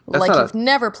ball like you've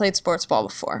never played sports ball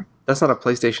before. That's not a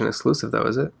PlayStation exclusive, though,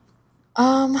 is it?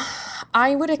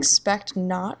 I would expect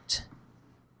not,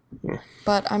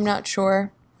 but I'm not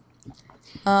sure.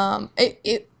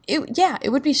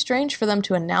 It would be strange for them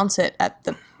to announce it at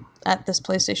this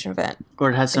PlayStation event. Or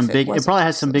it has some If it big. It wasn't probably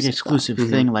has some big exclusive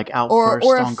exclusive thing like out Or- first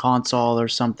or on if- console or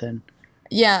something.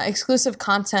 Yeah, exclusive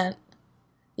content.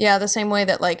 Yeah, the same way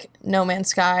that like No Man's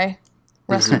Sky,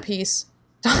 rest in peace,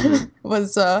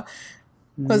 was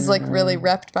like really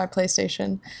repped by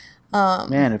PlayStation.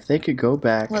 Man, if they could go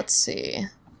back. Let's see.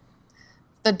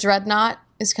 The Dreadnought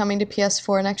is coming to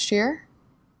PS4 next year.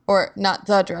 Or not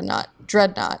the Dreadnought.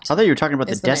 Dreadnought. I thought you were talking about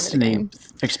the is the name of the Destiny game.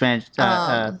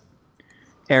 expansion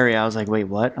area. I was like, wait,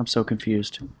 what? I'm so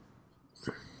confused.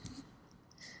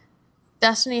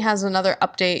 Destiny has another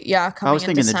update, coming I was in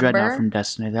thinking the December. Dreadnought from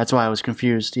Destiny. That's why I was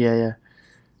confused. Yeah.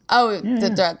 Oh, the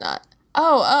Dreadnought.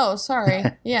 Oh, sorry.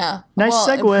 Yeah. Nice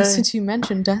segue. Since you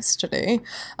mentioned Destiny,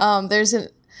 there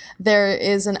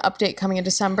is an update coming in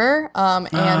December,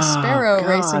 and Sparrow God,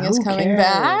 Racing is who coming cares?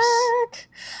 back.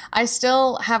 I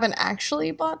still haven't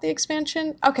actually bought the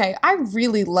expansion. Okay, I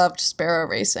really loved Sparrow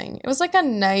Racing. It was like a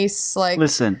nice, like,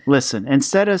 Listen.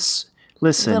 Instead of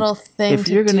little thing if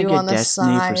to you're gonna do get on the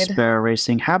Destiny side. for Sparrow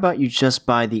Racing, how about you just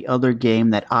buy the other game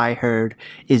that I heard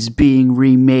is being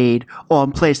remade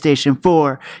on PlayStation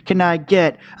 4? Can I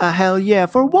get a hell yeah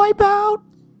for Wipeout?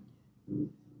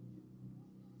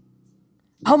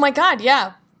 Oh my god,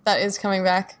 yeah, that is coming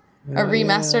back. A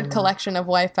remastered collection of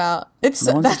Wipeout. No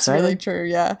one's That's really excited? true,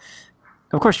 yeah.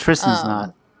 Of course, Tristan's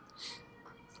not.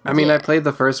 I mean, Yeah. I played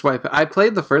the first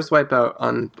Wipeout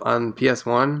on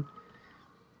PS1.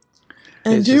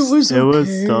 And It's just- It was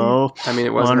so I mean,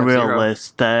 it wasn't F-Zero.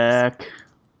 unrealistic.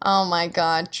 Oh my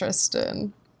god,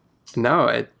 Tristan. No,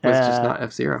 it was just not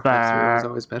F-Zero. F-Zero was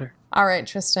always better. All right,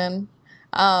 Tristan.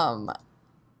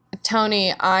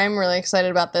 Tony, I'm really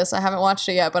excited about this. I haven't watched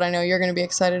it yet, but I know you're going to be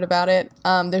excited about it.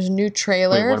 There's a new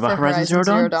trailer Wait, what about for Horizon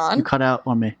Zero You Dawn. cut out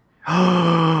on me.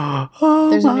 Oh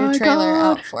There's a my new trailer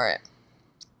God. out for it.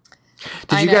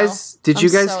 Did I you know. guys? Did I'm you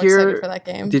guys so hear? excited for that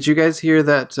game. Did you guys hear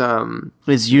that?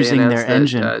 Is they using their announced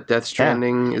that, engine. Death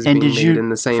Stranding is And being did made you? in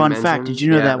the same Fun engine. fact: Did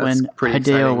you know Yeah, that that's when pretty Hideo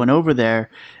exciting. went over there,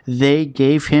 they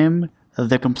gave him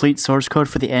the complete source code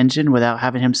for the engine without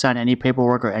having him sign any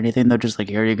paperwork or anything? They're just like,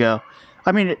 "Here you go."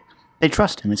 I mean, they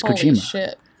trust him. It's Holy Kojima.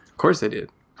 shit. Of course they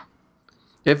did.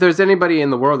 If there's anybody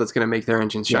in the world that's going to make their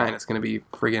engine shine, it's going to be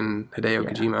friggin' Hideo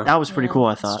Kojima. That was pretty cool.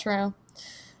 I That's thought. true.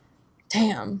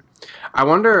 Damn. I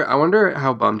wonder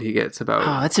how bummed he gets about.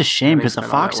 Oh, that's a shame because the having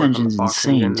spent all Fox that work on the engine's Fox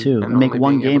insane engine too. and And make only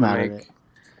one being game able to out of make- it.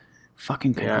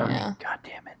 Fucking Konami. Yeah. God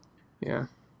damn it. Yeah,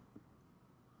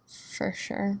 For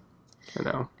sure. I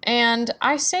know. And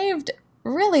I saved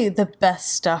really the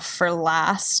best stuff for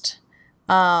last.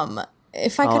 If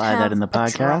I I'll could add have that in the a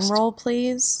drum podcast. roll,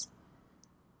 please.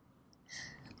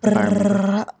 If I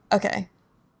remember. Okay.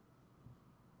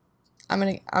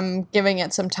 I'm giving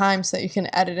it some time so that you can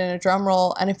edit in a drum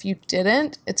roll. And if you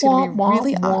didn't, it's gonna be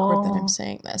really awkward that I'm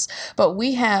saying this. But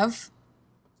we have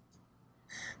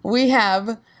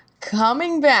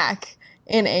coming back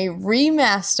in a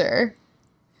remaster,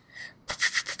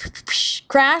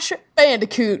 Crash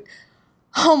Bandicoot.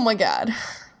 Oh my god.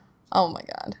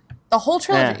 The whole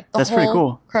trilogy. That's the pretty whole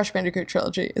cool. Crash Bandicoot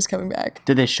trilogy is coming back.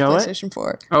 Did they show it? PlayStation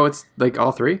 4. Oh, it's like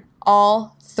all three?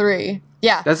 All three.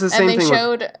 Yeah. That's the same and thing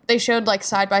they showed like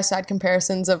side-by-side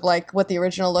comparisons of like what the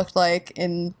original looked like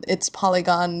in its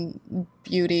polygon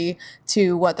beauty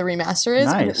to what the remaster is.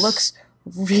 Nice. And it looks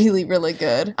really, really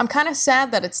good. I'm kind of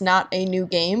sad that it's not a new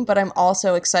game, but I'm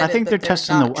also excited. I think they're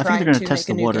testing I think they're going to test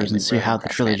the waters and see how the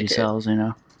trilogy sells.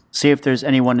 See if there's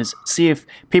see if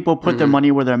people put their money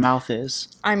where their mouth is.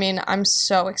 I mean, I'm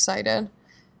so excited.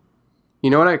 You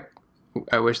know what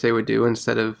I wish they would do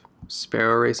instead of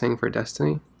Sparrow Racing for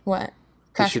Destiny? What?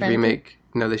 They should remake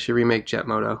Jet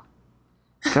Moto.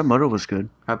 Jet Moto was good.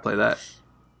 I'd play that.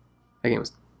 That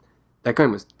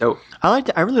game was dope.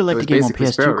 I really liked the game on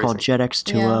PS2 called Jet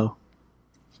X2O. Yeah.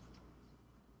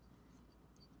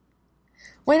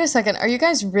 Wait a second. Are you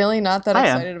guys really not that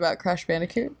excited about Crash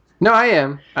Bandicoot? No, I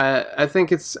am. I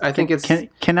think it's.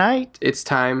 Can I? It's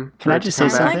time. Can I just say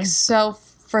something? I'm like so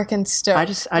freaking stoked. I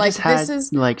just had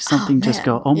something just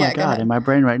go. Oh my god! In my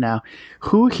brain right now.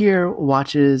 Who here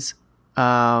watches?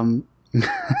 Oh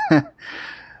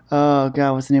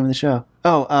god, what's the name of the show?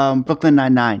 Oh, Brooklyn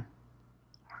Nine-Nine.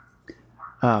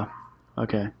 Oh,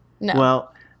 okay. No.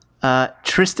 Well,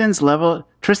 Tristan's level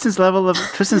of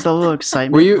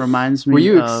excitement reminds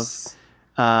me of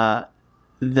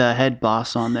the head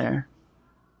boss on there.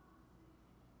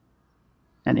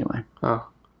 Anyway. Oh,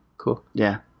 cool.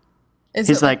 Yeah.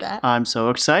 He's like, that? I'm so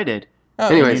excited. Oh,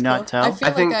 anyways, can you not tell?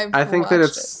 I think that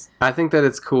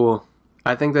it's cool.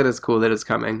 I think that it's cool that it's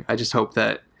coming. I just hope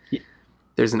that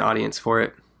there's an audience for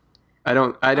it.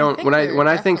 When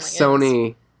I think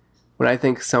Sony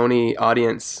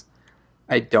audience,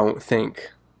 I don't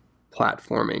think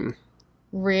platforming.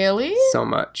 Really? So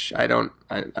much.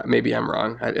 Maybe I'm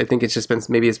wrong. I think it's just been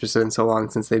so long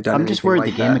since they've done. I'm just worried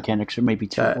the game mechanics are maybe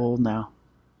too old now.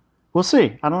 We'll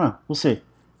see. I don't know. We'll see.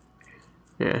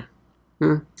 Yeah.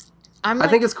 I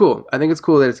think it's cool. I think it's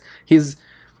cool that he's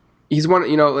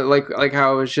one. Like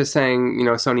how I was just saying.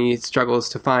 Sony struggles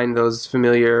to find those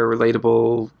familiar,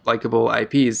 relatable, likable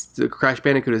IPs. The Crash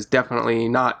Bandicoot is definitely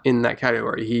not in that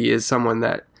category. He is someone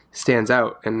that stands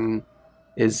out and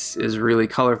is really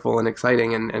colorful and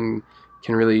exciting and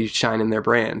can really shine in their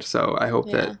brand. So I hope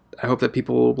that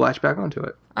people will latch back onto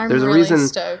it. There's really a reason.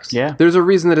 Stoked. Yeah. There's a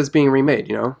reason that it's being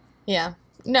remade. Yeah.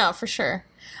 No, for sure.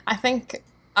 I think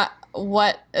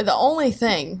the only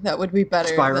thing that would be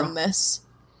better than this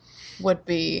would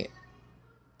be.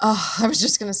 Oh, I was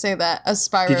just gonna say that a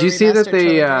Spyro. Did you see that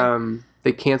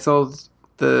they canceled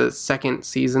the second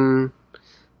season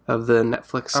of the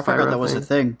Netflix Spyro? I forgot that was a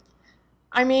thing.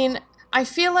 I mean, I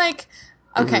feel like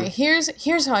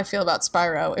here's how I feel about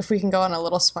Spyro. If we can go on a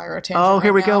little Spyro tangent. Oh,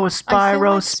 here we go with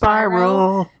Spyro.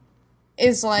 Spyro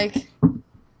is like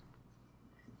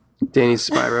Danny's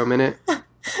Spyro Minute.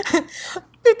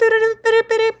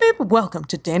 Welcome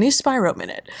to Danny's Spyro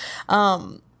Minute.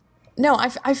 No,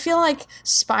 I feel like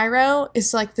Spyro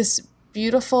is like this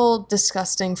beautiful,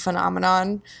 disgusting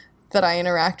phenomenon that I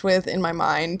interact with in my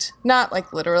mind. Not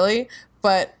like literally,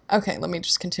 but okay, let me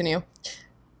just continue.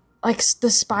 Like the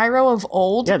Spyro of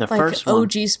old, the first one.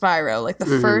 OG Spyro, like the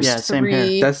first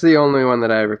three. That's the only one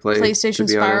that I ever played. PlayStation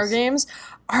Spyro games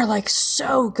are like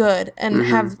so good and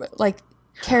have like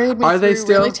carried me through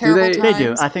really terrible times. They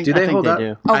do. I think they hold up?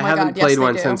 do. Oh I haven't played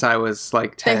one do. since I was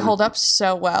like 10. They hold up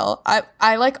so well.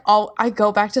 I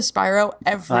go back to Spyro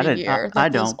every year. I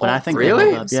don't, but I think they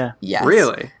hold up. Yeah. Yes.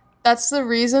 Really? That's the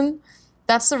reason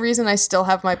I still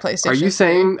have my PlayStation.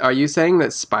 Are you saying that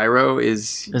Spyro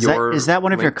is that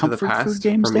one of your comfort food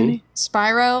games, Danny?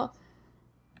 Spyro.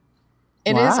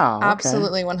 It is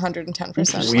absolutely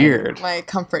 110% weird. My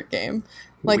comfort game.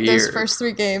 Like those first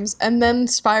three games, and then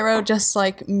Spyro just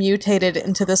like mutated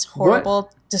into this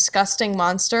horrible, disgusting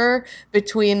monster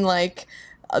between like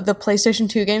the PlayStation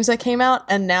 2 games that came out,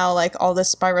 and now like all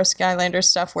this Spyro Skylander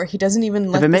stuff where he doesn't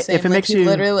even look the same. If it makes he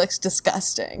literally looks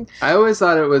disgusting. I always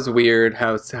thought it was weird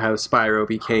how Spyro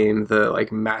became the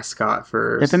like mascot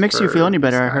for. If it makes you feel any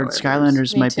better, I heard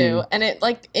Skylanders might be. Me too, and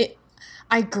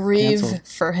I grieve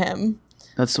for him.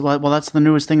 That's the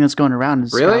newest thing that's going around.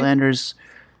 Is really? Skylanders.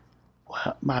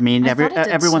 Well, I mean,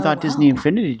 everyone thought Disney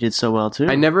Infinity did so well too.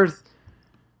 I never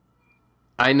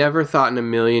thought in a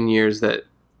million years that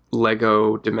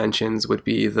Lego Dimensions would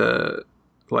be the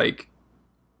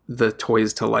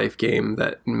Toys to Life game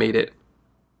that made it.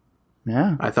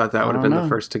 Yeah. I thought that would have been the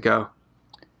first to go.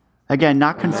 Again,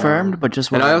 not confirmed, but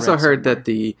just what and I also read heard somewhere.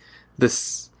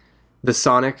 that the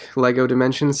Sonic Lego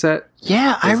Dimension set.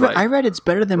 Yeah, I read it's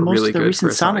better than most really of the good recent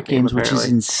for a Sonic Sonic game, games, which is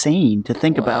apparently. insane to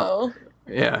think about. Whoa.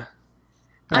 Yeah.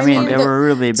 I mean, they were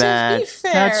really To bad. be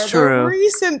fair, That's the true.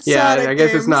 recent Yeah, Sonic I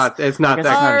guess games it's not I guess that it's not a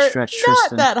are stretch, not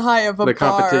Tristan. that high of a the bar.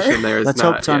 competition there is Let's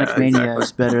not. hope Sonic yeah, Mania exactly.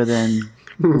 is better than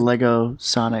Lego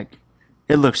Sonic.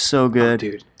 It looks so good.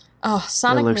 Dude, Oh,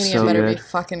 Sonic looks Mania so better be good.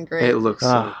 fucking great. it looks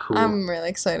so cool. I'm really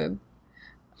excited.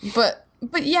 But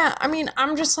yeah, I mean,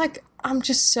 I'm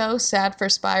just so sad for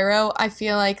Spyro. I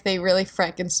feel like they really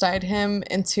Frankensteined him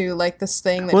into like this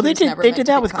thing that Well, he they was did. never They meant did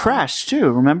to that with become. Crash too.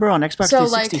 Remember on Xbox So,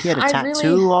 360, like, he had a I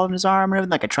tattoo really- on his arm and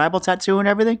everything, like a tribal tattoo and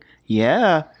everything.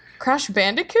 Yeah, Crash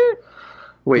Bandicoot?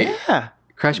 Wait, yeah.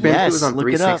 Crash Bandicoot Yes, was on look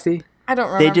it up. 360? I don't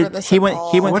They remember did. this He at went.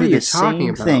 all. He went What through are you the talking same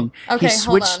about? thing. Okay, he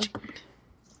hold switched. on.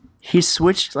 He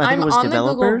switched. I think I'm it was on the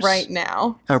Google developers right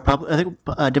now. or I think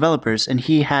developers, and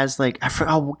he has like I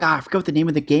forgot what the name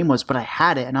of the game was, but I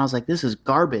had it, and I was like, this is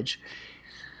garbage.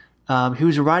 He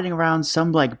was riding around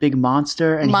some like big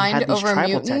monster, and Mind he had these over tribal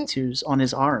Mutant? tattoos on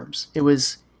his arms. It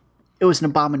was an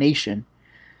abomination.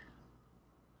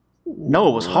 No,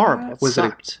 it was horrible. Was it a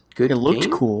sucked. good It looked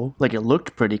game? cool, like it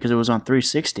looked pretty because it was on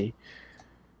 360.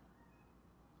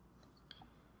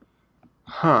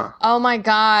 Huh. Oh my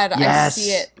god, Yes. I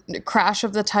see it. Crash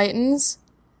of the Titans.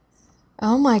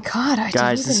 Oh my god, I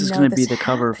Guys, didn't this even is know going to be this the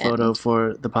cover happened. photo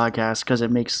for the podcast because it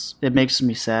makes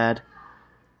me sad.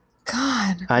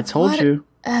 God. I told what- you.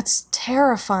 That's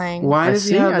terrifying. Why does he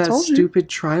see, have I that told you. stupid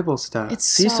tribal stuff? It's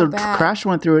See, so so bad. Crash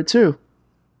went through it too.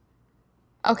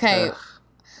 Okay. Ugh.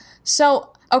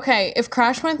 So, okay, if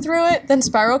Crash went through it, then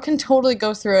Spyro can totally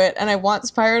go through it, and I want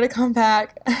Spyro to come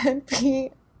back and be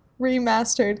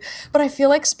remastered. But I feel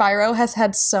like Spyro has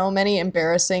had so many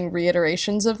embarrassing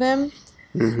reiterations of him.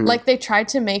 Mhm. Like, they tried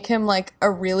to make him, like, a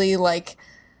really, like,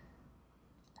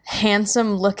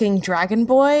 handsome-looking dragon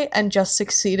boy and just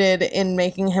succeeded in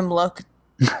making him look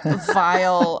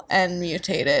vile and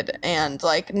mutated and,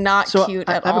 like, not So, cute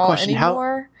I at have a all question.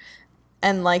 anymore.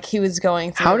 And, like, he was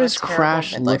going through How a does terrible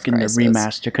Crash midlife look in the crisis.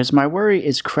 remaster? Because my worry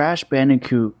is Crash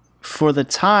Bandicoot for the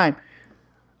time.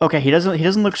 Okay, he doesn't look He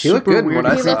looked super good in weird. what I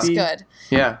He and saw. looks creepy. good.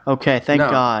 Yeah. Okay, thank No.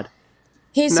 God.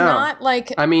 He's No. not,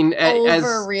 like, I mean, as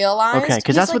over-realized. Okay, 'cause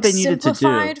He's, that's what like, they needed to do.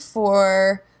 simplified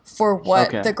for what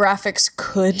Okay. the graphics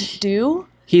could do.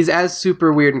 he's as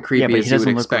super weird and creepy but he as you would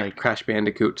doesn't look expect like- Crash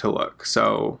Bandicoot to look.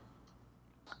 So,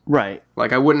 Right.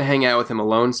 like, I wouldn't hang out with him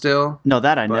alone still. No,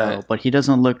 that I know, But- but he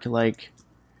doesn't look like.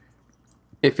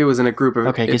 If it was in a group of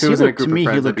Okay, if because it he was in a looked to group me of he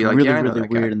friends, I'd looked be like, really yeah, I know really that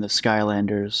guy. weird in the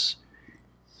Skylanders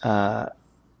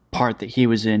part that he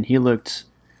was in. He looked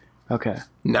okay.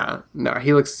 No,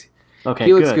 he looks Okay,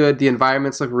 he looks good. The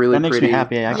environments look really That makes me pretty.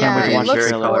 happy. I can't Yeah, wait to it watch the looks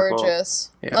trailer. gorgeous.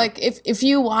 Yeah. Like, if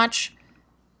you watch...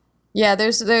 Yeah,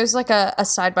 there's like a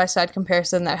side-by-side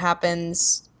comparison that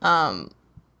happens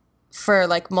for,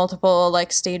 like, multiple,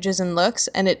 like, stages and looks,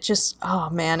 and it just... Oh,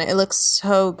 man, it looks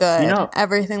so good. You know,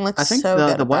 Everything looks I think so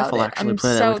good the wife about will it. actually I'm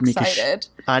play that so with me. 'Cause excited.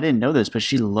 I didn't know this, but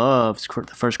she loves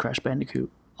the first Crash Bandicoot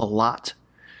a lot,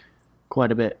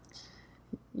 quite a bit.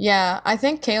 Yeah, I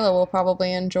think Kayla will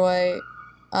probably enjoy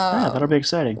Yeah, that'll be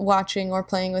exciting. watching or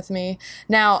playing with me.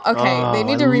 Now, okay, Oh, they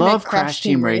need I to remake love Crash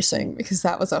Team Racing because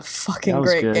that was a fucking That was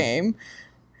great good. game.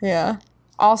 Yeah.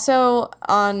 Also,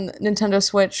 on Nintendo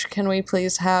Switch, can we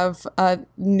please have a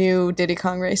new Diddy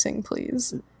Kong Racing,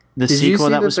 please? The Did you sequel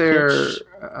see that was there? pitched.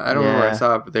 I don't know where I Yeah.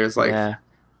 saw it, but there's like Yeah.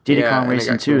 Diddy Yeah, Kong and it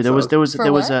Racing got 2. There was For there was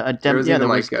what? a There demo. was Yeah, even,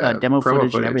 there was like, demo promo footage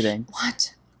and footage. everything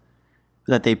What?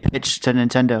 that they pitched to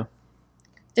Nintendo.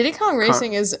 Diddy Kong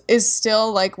Racing is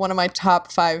still like one of my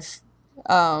top 5.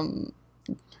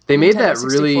 they made Nintendo that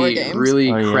 64 really games.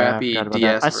 really Oh, yeah, I crappy forgot about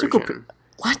DS that. Icicle version.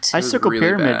 What? It was Icicle really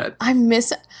Pyramid. bad. I'm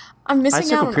missing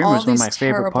Icicle out on Pyramid all was one of these my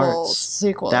favorite terrible parts.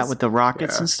 sequels. That with the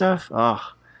rockets Yeah. and stuff. Oh,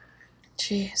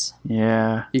 Jeez.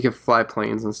 yeah. You could fly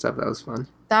planes and stuff. That was fun.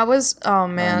 That was, oh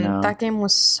know. man, that game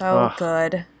was so Ugh.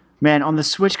 good. Man, on the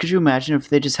Switch, could you imagine if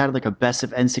they just had like a best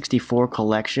of N64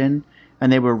 collection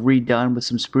and they were redone with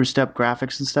some spruced up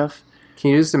graphics and stuff?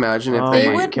 Can you just imagine if Oh They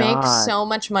my would make God. so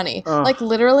much money. Ugh. Like,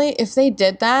 literally, if they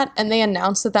did that and they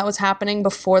announced that that was happening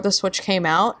before the Switch came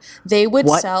out, they would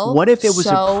sell What if it was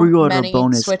so a pre-order many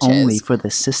bonus Switches only for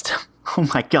the system? Oh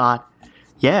my God.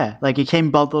 Yeah, like it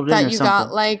came bundled in that or you something.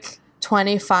 got, like,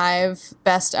 25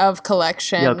 best of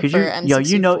collection Yo, could for you,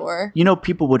 N64. you know,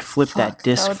 people would flip Fuck, that that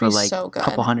disc would for be like so a good.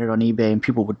 couple hundred on eBay, and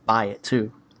people would buy it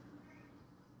too.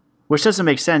 Which doesn't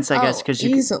make sense, I guess, because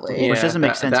you. easily. Which Yeah, doesn't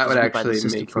make that- sense. that 'cause would you buy the actually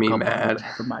system make for a me couple mad. hundred.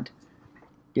 Never mind.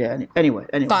 Yeah. Anyway.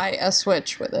 Buy a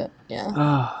Switch with it.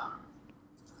 Yeah.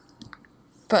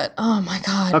 But oh my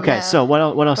god. Okay, yeah. so what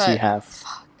else do you But- have?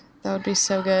 Fuck, that would be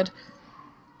so good.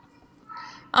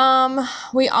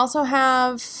 We also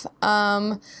have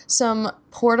some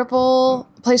portable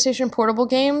PlayStation portable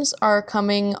games are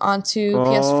coming onto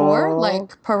PS4,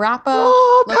 like Parappa,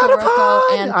 Loco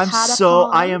Roco, and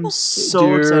I am so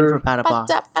Dude. excited for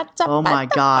Patapon. Oh my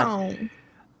god.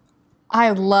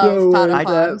 I love So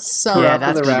Patapon so Yeah, much.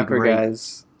 that's the gonna be rapper, great.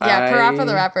 guys. Yeah, Parappa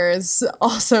the Rapper is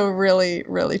also really,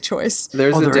 really choice.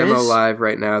 There's Oh, a there demo is? live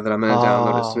right now that I'm going to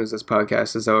download as Oh. soon as this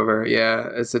podcast is over. Yeah,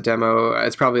 it's a demo.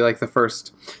 It's probably like the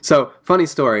first. So, funny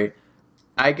story.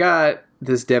 I got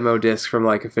this demo disc from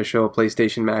like official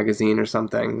PlayStation magazine or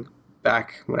something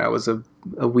back when I was a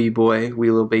wee boy,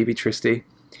 wee little baby Tristy.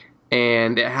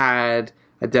 And it had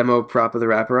a demo of Parappa the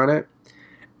Rapper on it.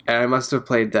 And I must have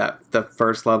played the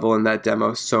first level in that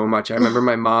demo so much. I remember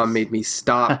my mom made me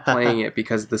stop playing it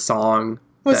because the song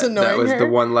Was that annoying was her? the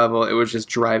one level. It was just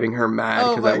driving her mad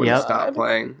Oh because I my wouldn't God. stop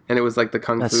playing. And it was like the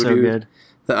Kung That's Fu so dude, good.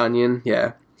 the onion.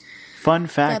 Yeah. Fun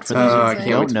fact That's for those amazing. of I you can't who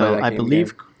wait don't to play know, that I game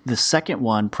believe again. the second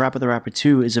one, Parappa the Rapper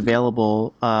 2, is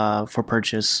available for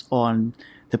purchase on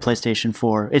the PlayStation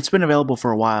 4. It's been available for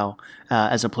a while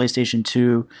as a PlayStation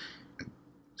 2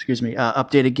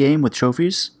 updated game with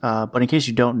trophies. But in case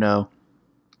you don't know,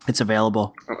 it's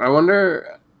available. I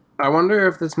wonder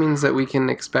if this means that we can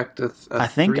expect a I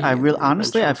think 3 I in really the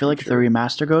honestly I eventual feel like if the future.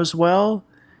 remaster goes well,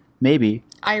 maybe.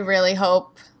 I really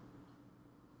hope.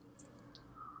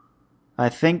 I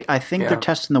think Yeah. they're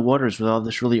testing the waters with all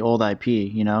this really old IP,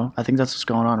 you know? I think that's what's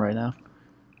going on right now.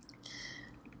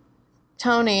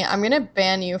 Tony, I'm going to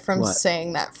ban you from What?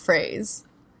 saying that phrase.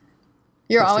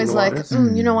 You're Testing always the like, waters?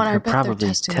 you know what, I They're bet they're probably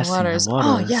testing the testing the waters. Oh,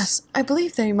 waters. yes, I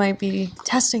believe they might be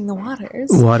testing the waters.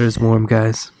 Water's warm,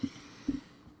 guys.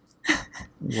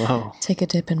 Whoa. Take a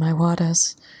dip in my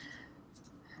waters.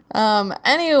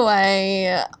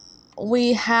 Anyway,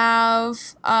 we have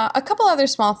a couple other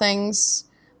small things.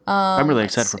 I'm really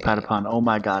let's excited for see. Patapon. Oh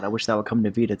my god, I wish that would come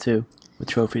to Vita too, with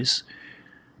trophies.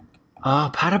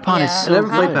 Oh, Patapon Yeah, is I so never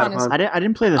played good. Patapon. I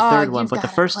didn't play the Oh, third one, you've but the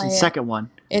gotta first and play it. second one.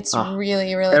 It's Oh.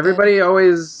 really, really good.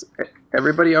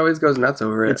 Everybody always goes nuts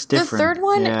over it. It's The different. third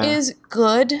one Yeah. is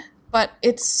good, but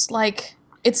it's like,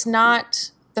 it's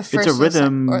not the first It's a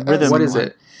rhythm. Rhythm. What is one.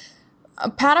 it?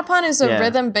 Patapon is a Yeah.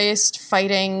 rhythm-based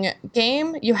fighting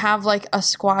game. You have like a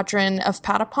squadron of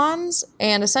Patapons,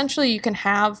 and essentially you can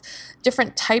have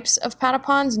different types of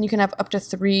Patapons, and you can have up to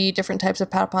 3 different types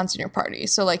of Patapons in your party.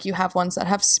 So like you have ones that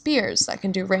have spears that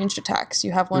can do ranged attacks.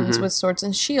 You have ones with swords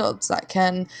and shields that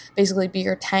can basically be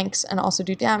your tanks and also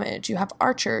do damage. You have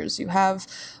archers. You have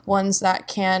ones that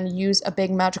can use a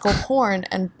big magical horn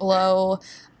and blow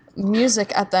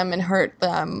music at them and hurt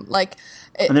them. Like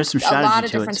And there's some a lot strategy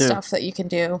of to it, different too. stuff that you can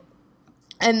do.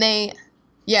 And they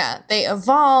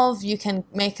evolve. You can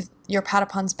make your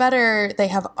Patapons better. They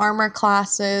have armor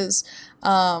classes.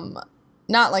 Not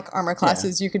like armor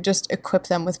classes. You could just equip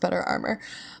them with better armor.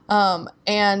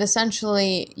 And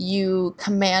essentially you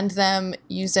command them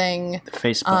using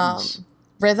Face buttons.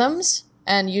 rhythms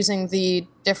and using the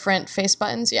different face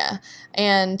buttons,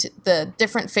 and the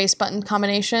different face button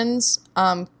combinations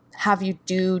have you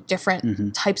do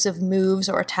different types of moves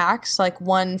or attacks. Like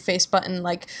one face button,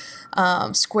 like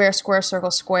square, square, circle,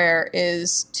 square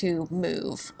is to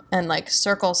move, and like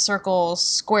circle, circle,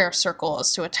 square, circle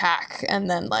is to attack, and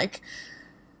then like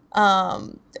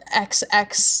X,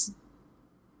 X,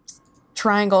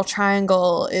 triangle,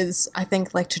 triangle is, I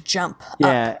think, like to jump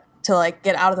Yeah. up to like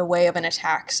get out of the way of an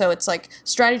attack. So it's like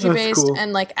strategy based, cool.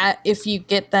 and like if you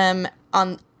get them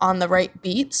on the right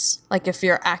beats, like if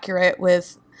you're accurate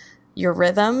with your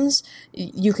rhythms,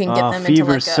 you can get Oh, them into Fever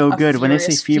like is so good. When they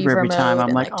say furious Fever every time, mode I'm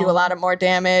and, like, do a oh. lot of more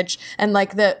damage, and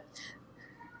like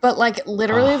but like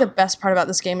literally the best part about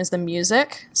this game is the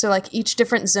music. So like each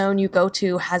different zone you go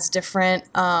to has different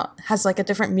has like a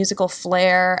different musical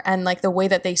flair, and like the way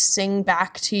that they sing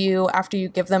back to you after you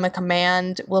give them a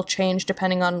command will change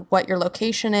depending on what your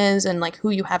location is and like who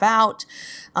you have out.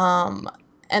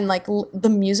 And like the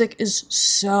music is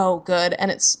so good, and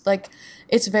it's like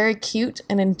it's very cute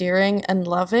and endearing and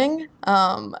loving.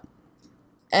 And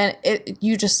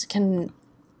you just can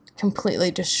completely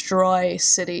destroy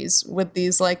cities with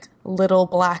these like little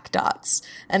black dots,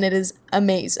 and it is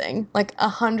amazing. Like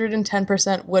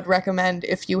 110% would recommend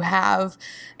if you have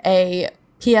a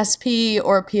PSP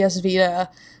or a PS Vita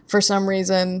for some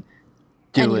reason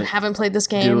and you haven't played this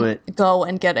game, go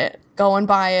and get it. Go and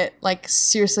buy it. Like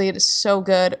seriously, it is so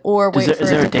good. Or wait for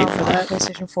there it a to date come for on that?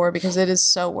 PlayStation 4 because it is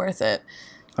so worth it.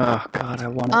 Oh god, I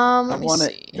want it. Let me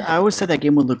see. I always said that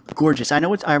game would look gorgeous. I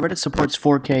know I read it supports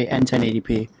 4K and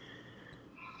 1080p.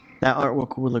 That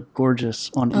artwork would look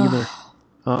gorgeous on either.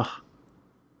 Ugh.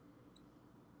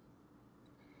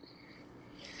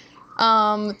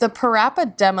 The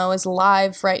Parappa demo is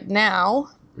live right now.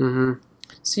 Mm-hmm.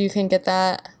 So you can get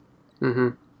that. Mm-hmm.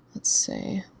 Let's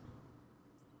see.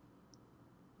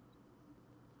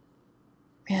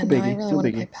 Man, No now I biggie, really no want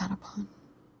to biggie. play Patapon.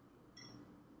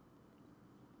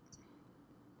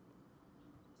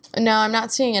 No, I'm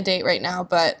not seeing a date right now,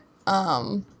 but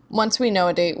once we know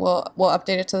a date, we'll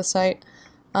update it to the site.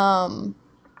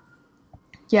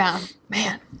 Yeah,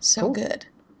 man, so Cool. good.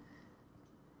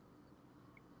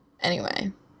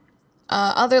 Anyway,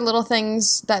 other little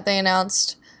things that they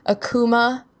announced.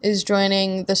 Akuma is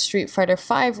joining the Street Fighter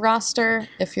V roster,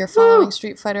 if you're following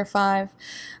Street Fighter V.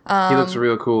 He looks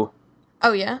real cool.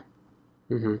 Oh, yeah?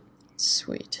 Mm-hmm.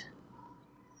 Sweet.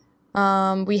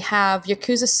 We have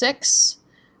Yakuza 6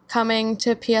 coming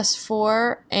to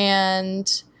PS4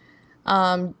 and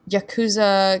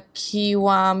Yakuza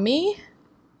Kiwami.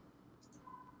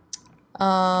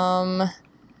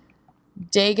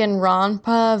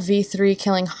 Danganronpa V3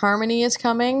 Killing Harmony is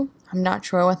coming. I'm not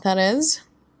sure what that is.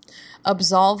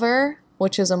 Absolver,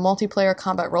 which is a multiplayer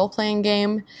combat role-playing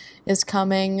game, is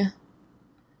coming.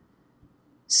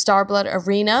 Starblood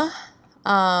Arena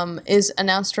is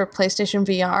announced for PlayStation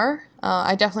VR.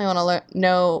 I definitely want to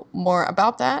know more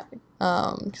about that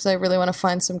because I really want to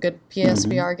find some good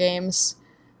PSVR games.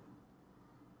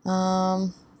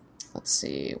 Let's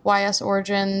see. YS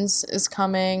Origins is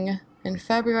coming in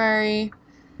February.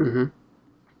 Mm-hmm.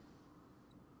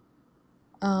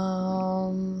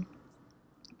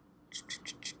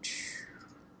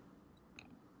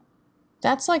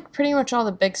 That's like pretty much all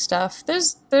the big stuff.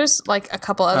 There's like a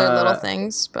couple other little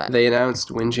things, but They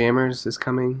announced Windjammers is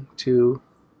coming to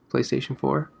PlayStation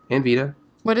 4 and Vita.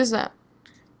 what is that?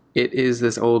 It is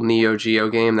this old Neo Geo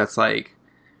game that's like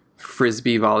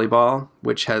frisbee volleyball,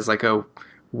 which has like a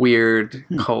weird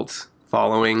cult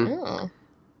following, Oh,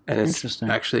 and it's Interesting.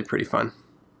 actually pretty fun.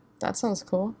 that sounds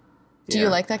cool. Do you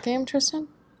Yeah. like that game, Tristan?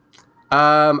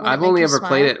 I've make only you ever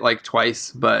played smile? it like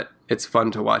twice, but it's fun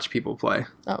to watch people play.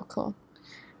 Oh, cool.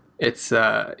 It's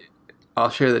I'll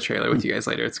share the trailer with you guys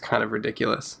later. It's kind of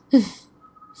ridiculous.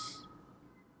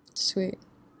 Sweet.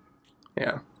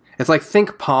 Yeah. It's like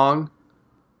think Pong,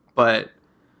 but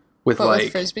with But like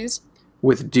with frisbees?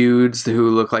 with dudes who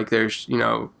look like they're,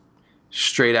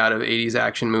 straight out of 80s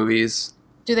action movies.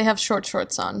 Do they have shorts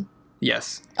on?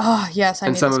 Yes. Oh, yes. I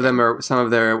And need some this of them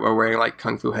game. are wearing like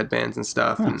kung fu headbands and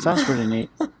stuff. Huh, And sounds pretty neat.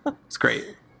 it's great.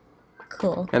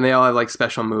 Cool. And they all have like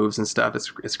special moves and stuff.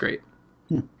 It's great.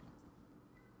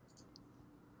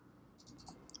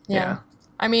 Yeah.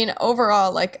 I mean,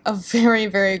 overall, like a very,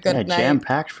 very good Yeah, night.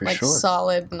 jam-packed for like sure.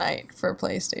 solid night for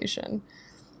PlayStation.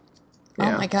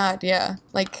 Yeah. Oh my god, yeah.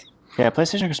 Like Yeah,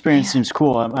 PlayStation Experience Man. seems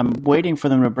cool. I'm waiting for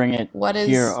them to bring it What is-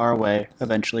 here our way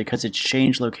eventually because it's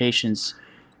changed locations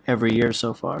every year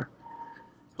so far.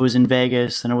 It was in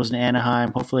Vegas, then it was in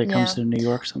Anaheim. Hopefully it comes Yeah. to New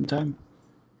York sometime.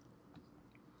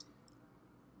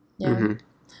 yeah. Mm-hmm.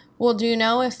 Well, do you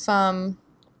know if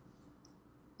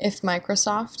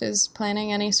Microsoft is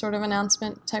planning any sort of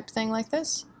announcement type thing like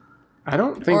this? I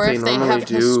don't think Or they if they normally have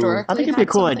do. historically I think it'd be a had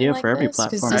cool something idea like for every this, 'cause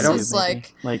platform. This I don't- is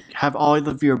like Like have all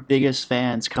of your biggest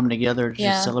fans come together to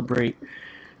Yeah. just celebrate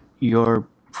your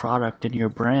product and your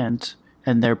brand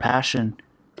and their passion.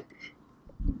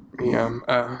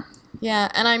 Yeah. yeah,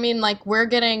 and I mean like we're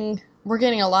getting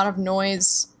a lot of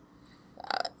noise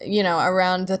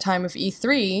around the time of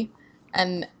E3,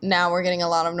 and now we're getting a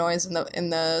lot of noise in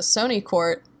the Sony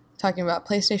court talking about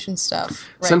PlayStation stuff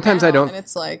right Sometimes now, I don't- and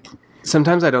it's like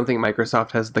Sometimes I don't think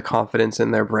Microsoft has the confidence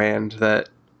in their brand that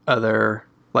other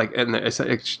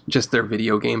it's just their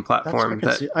video game platform can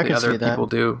that see- I the can other see that. people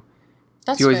do.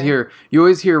 that's You always fair.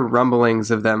 hear rumblings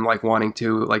of them like wanting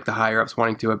to, like the higher ups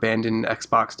wanting to abandon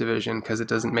Xbox division because it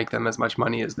doesn't make them as much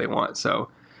money as they want. So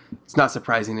it's not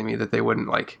surprising to me that they wouldn't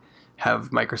like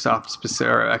have Microsoft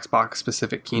specific or Xbox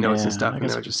specific keynotes and Yeah, stuff, I and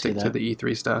guess they I would can just see stick to that. the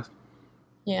E3 stuff.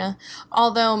 Yeah.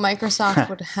 Although Microsoft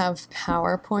would have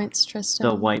PowerPoints, Tristan.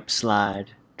 The wipe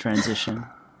slide transition.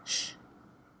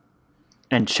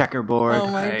 And checkerboard Oh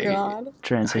my I- god.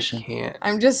 transition. I can't.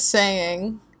 I'm just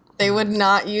saying they would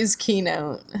not use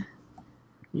Keynote.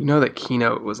 You know that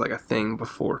Keynote was like a thing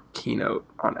before Keynote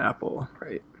on Apple,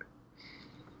 right?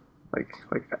 Like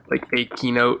a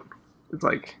Keynote. It's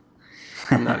like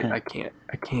I'm not. I can't.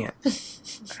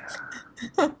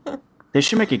 They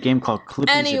should make a game called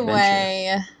Clippy's Adventure.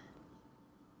 Anyway.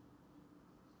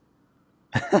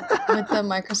 With the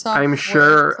Microsoft I'm Word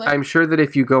sure. clip. I'm sure that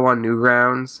if you go on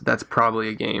Newgrounds, that's probably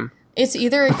a game. It's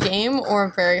either a game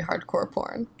or very hardcore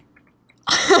porn.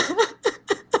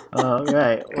 All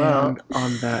right. Well, And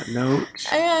on that note,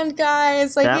 And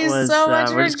guys, thank that you was so much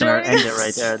we're for just gonna joining end it us.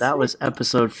 right there. That was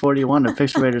episode 41 of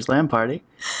Pixel Raiders Land Party.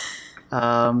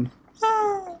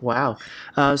 Wow.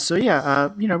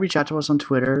 Reach out to us on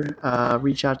Twitter.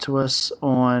 Reach out to us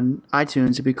on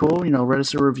iTunes. It'd be cool. Write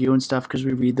us a review and stuff because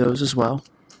we read those as well.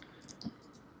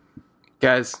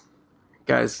 Guys,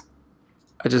 I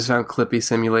just found Clippy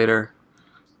Simulator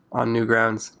on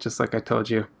Newgrounds, just like I told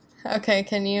you. Okay,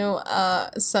 can you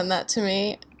send that to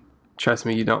me? Trust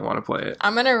me, you don't want to play it.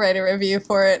 I'm going to write a review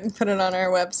for it and put it on our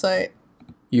website.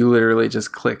 You literally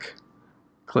just click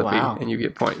Clippy Wow. and you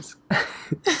get points.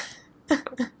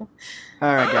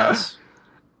 All right, guys.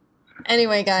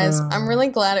 Anyway, guys, I'm really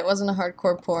glad it wasn't a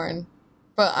hardcore porn,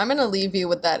 but I'm going to leave you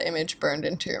with that image burned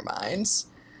into your minds.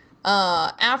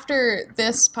 After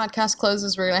this podcast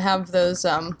closes, we're going to have those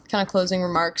kind of closing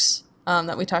remarks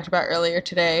that we talked about earlier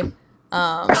today.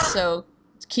 So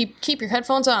keep your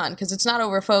headphones on because it's not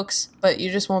over, folks, but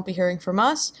you just won't be hearing from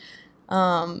us.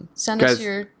 Send us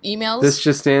your emails. This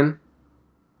just in.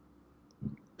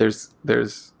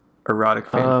 There's erotic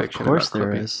fan fiction. Of course about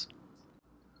there Clippy. is.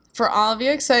 For all of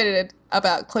you excited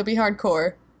about Clippy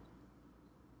Hardcore,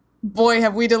 boy,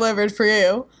 have we delivered for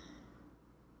you.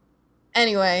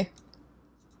 Anyway,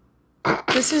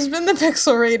 this has been the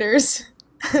Pixel Raiders,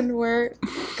 and we're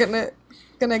gonna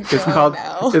go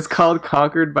now. It's called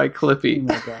Conquered by Clippy. Oh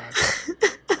my god.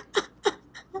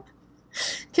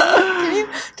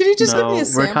 Can you just give me a we're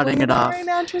sample cutting of it that off. right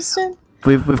now, Tristan?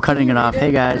 We've cutting it off.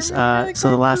 Hey guys, Really so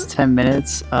the quick. last 10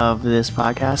 minutes of this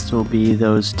podcast will be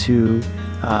those two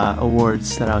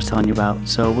awards that I was telling you about.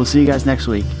 So we'll see you guys next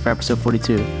week for episode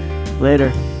 42.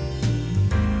 Later.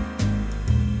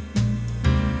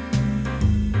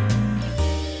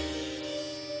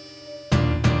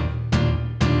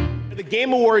 The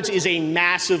Game Awards is a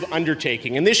massive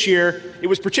undertaking, and this year it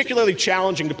was particularly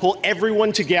challenging to pull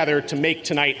everyone together to make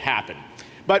tonight happen.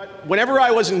 But whenever I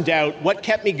was in doubt, what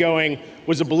kept me going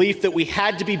was a belief that we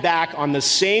had to be back on the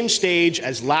same stage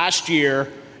as last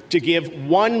year to give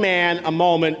one man a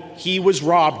moment he was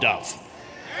robbed of.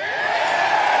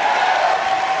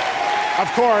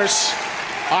 Of course,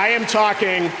 I am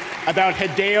talking about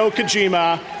Hideo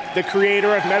Kojima, the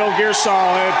creator of Metal Gear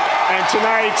Solid and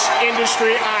tonight's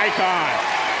industry icon.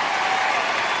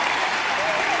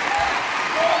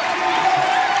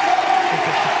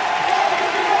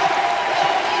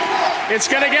 It's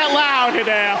gonna get loud,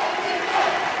 Hideo.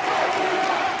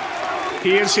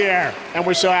 He is here, and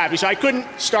we're so happy. So I couldn't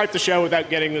start the show without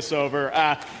getting this over.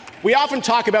 We often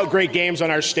talk about great games on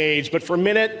our stage, but for a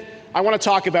minute, I want to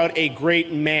talk about a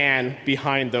great man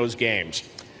behind those games.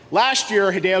 Last year,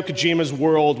 Hideo Kojima's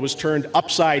world was turned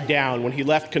upside down when he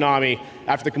left Konami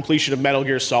after the completion of Metal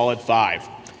Gear Solid 5.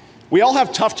 We all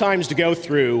have tough times to go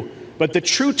through, but the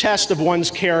true test of one's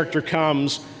character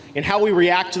comes in how we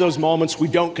react to those moments we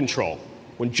don't control,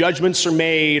 when judgments are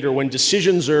made or when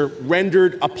decisions are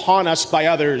rendered upon us by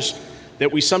others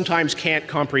that we sometimes can't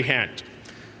comprehend.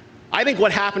 I think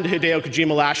what happened to Hideo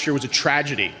Kojima last year was a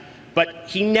tragedy, but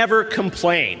he never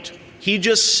complained. He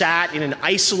just sat in an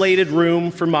isolated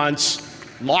room for months,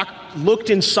 looked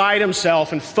inside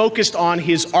himself, and focused on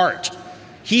his art.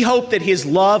 He hoped that his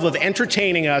love of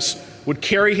entertaining us would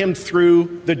carry him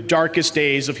through the darkest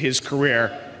days of his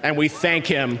career, and we thank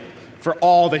him for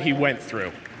all that he went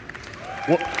through.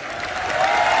 Well,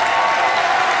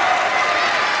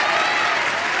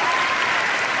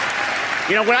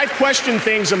 when I've questioned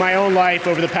things in my own life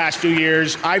over the past 2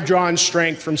 years, I've drawn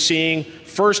strength from seeing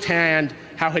firsthand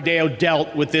how Hideo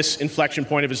dealt with this inflection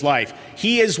point of his life.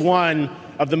 He is one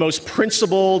of the most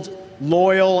principled,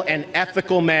 loyal, and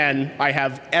ethical men I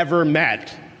have ever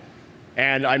met.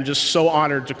 And I'm just so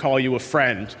honored to call you a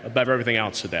friend above everything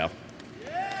else, Hideo.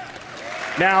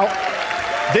 Now,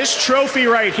 this trophy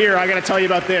right here, I gotta tell you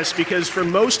about this, because for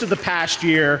most of the past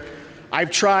year, I've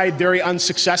tried very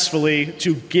unsuccessfully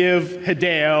to give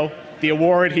Hideo the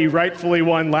award he rightfully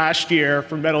won last year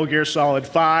for Metal Gear Solid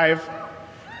 5.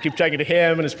 Keep talking to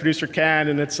him and his producer Ken,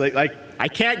 and it's like I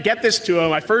can't get this to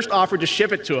him. I first offered to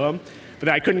ship it to him, but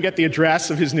I couldn't get the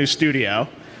address of his new studio.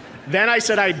 Then I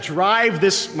said I'd drive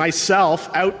this myself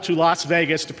out to Las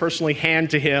Vegas to personally hand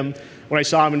to him when I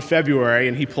saw him in February,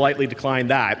 and he politely declined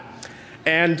that.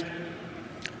 And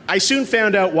I soon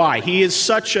found out why. He is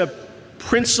such a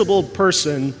principled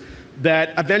person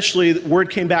that eventually word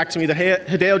came back to me that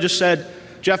Hideo just said,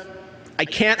 "Jeff, I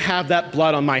can't have that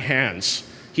blood on my hands."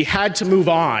 He had to move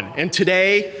on. And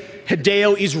today,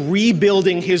 Hideo is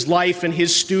rebuilding his life and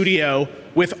his studio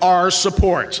with our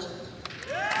support.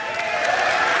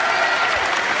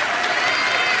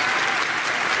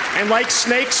 And like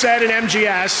Snake said in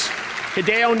MGS,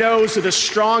 Hideo knows that a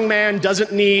strong man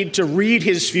doesn't need to read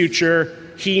his future,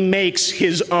 he makes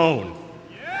his own.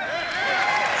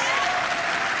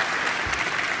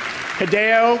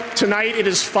 Hideo, tonight it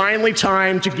is finally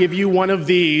time to give you one of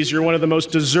these. You're one of the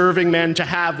most deserving men to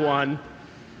have one.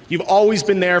 You've always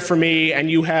been there for me, and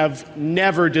you have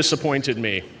never disappointed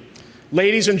me.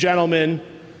 Ladies and gentlemen,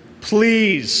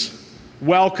 please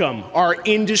welcome our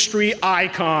industry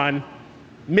icon,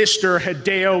 Mr.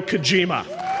 Hideo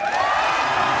Kojima.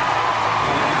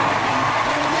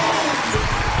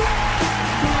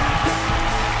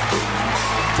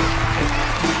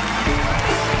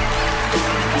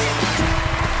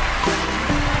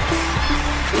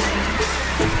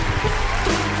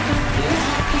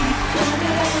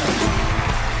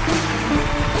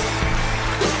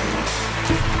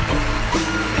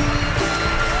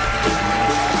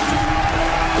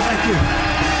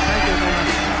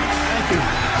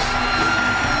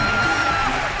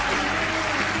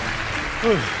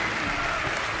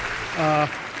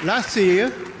 Last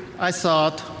year, I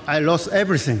thought I lost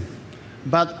everything,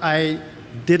 but I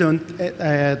didn't.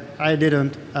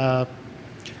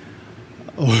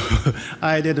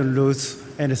 I didn't lose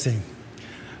anything.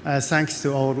 Thanks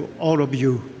to all of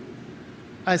you.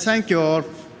 I thank you all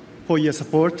for your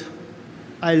support.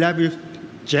 I love you,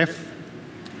 Jeff,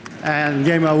 and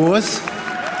Game Awards.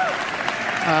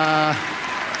 I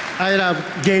love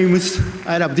games.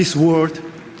 I love this world.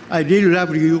 I really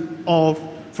love you all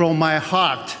from my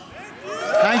heart.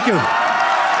 Thank you.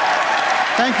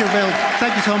 Thank you, Bill.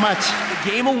 Thank you so much.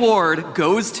 The Game Award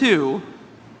goes to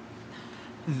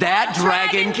that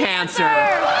Dragon Cancer.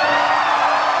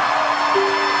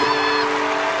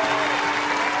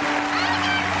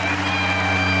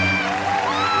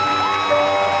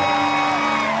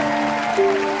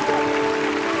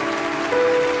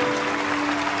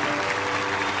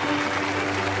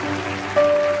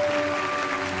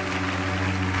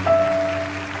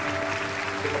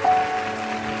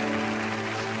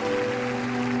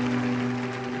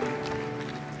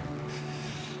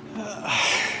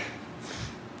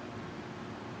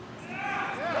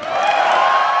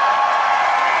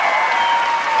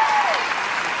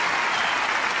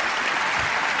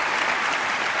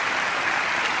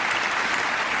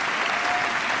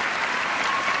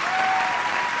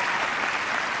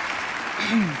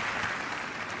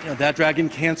 That Dragon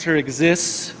Cancer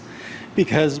exists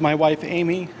because my wife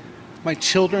Amy, my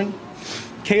children,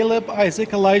 Caleb,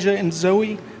 Isaac, Elijah, and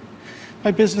Zoe, my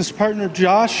business partner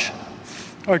Josh,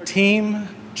 our team,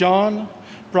 John,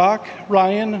 Brock,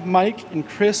 Ryan, Mike, and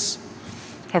Chris,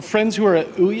 our friends who are at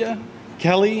Ouya,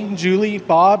 Kelly, Julie,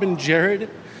 Bob, and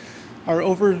Jared, our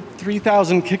over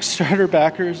 3,000 Kickstarter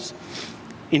backers,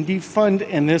 Indie Fund,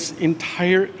 and this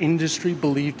entire industry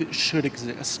believed it should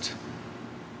exist.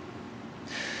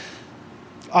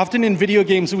 Often in video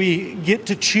games, we get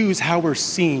to choose how we're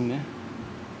seen.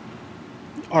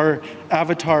 Our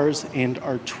avatars and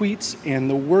our tweets and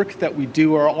the work that we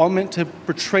do are all meant to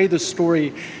portray the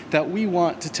story that we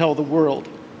want to tell the world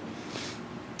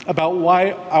about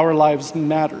why our lives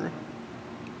matter.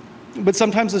 But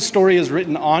sometimes the story is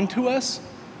written onto us,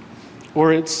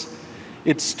 or it's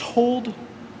told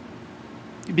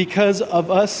because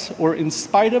of us or in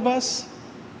spite of us.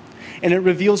 And it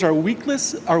reveals our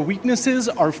weaknesses,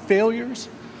 our failures,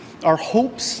 our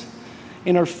hopes,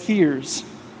 and our fears.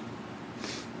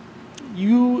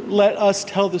 You let us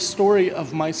tell the story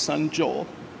of my son, Joel.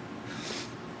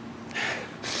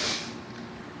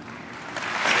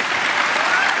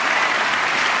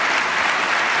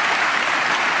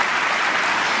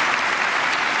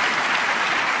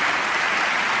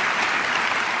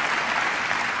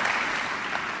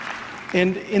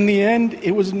 And in the end,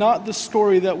 it was not the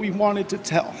story that we wanted to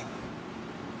tell.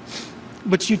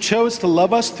 But you chose to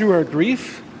love us through our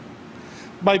grief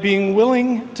by being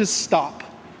willing to stop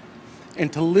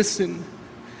and to listen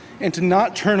and to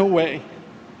not turn away.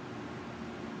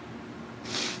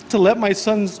 To let my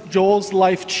son Joel's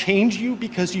life change you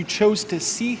because you chose to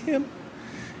see him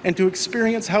and to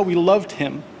experience how we loved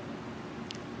him.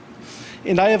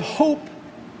 And I have hope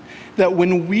that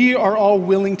when we are all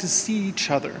willing to see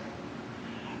each other,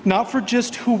 not for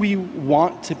just who we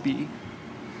want to be,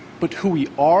 but who we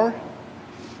are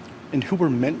and who we're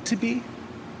meant to be,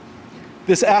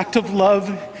 this act of love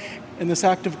and this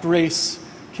act of grace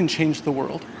can change the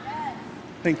world.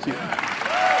 Thank you.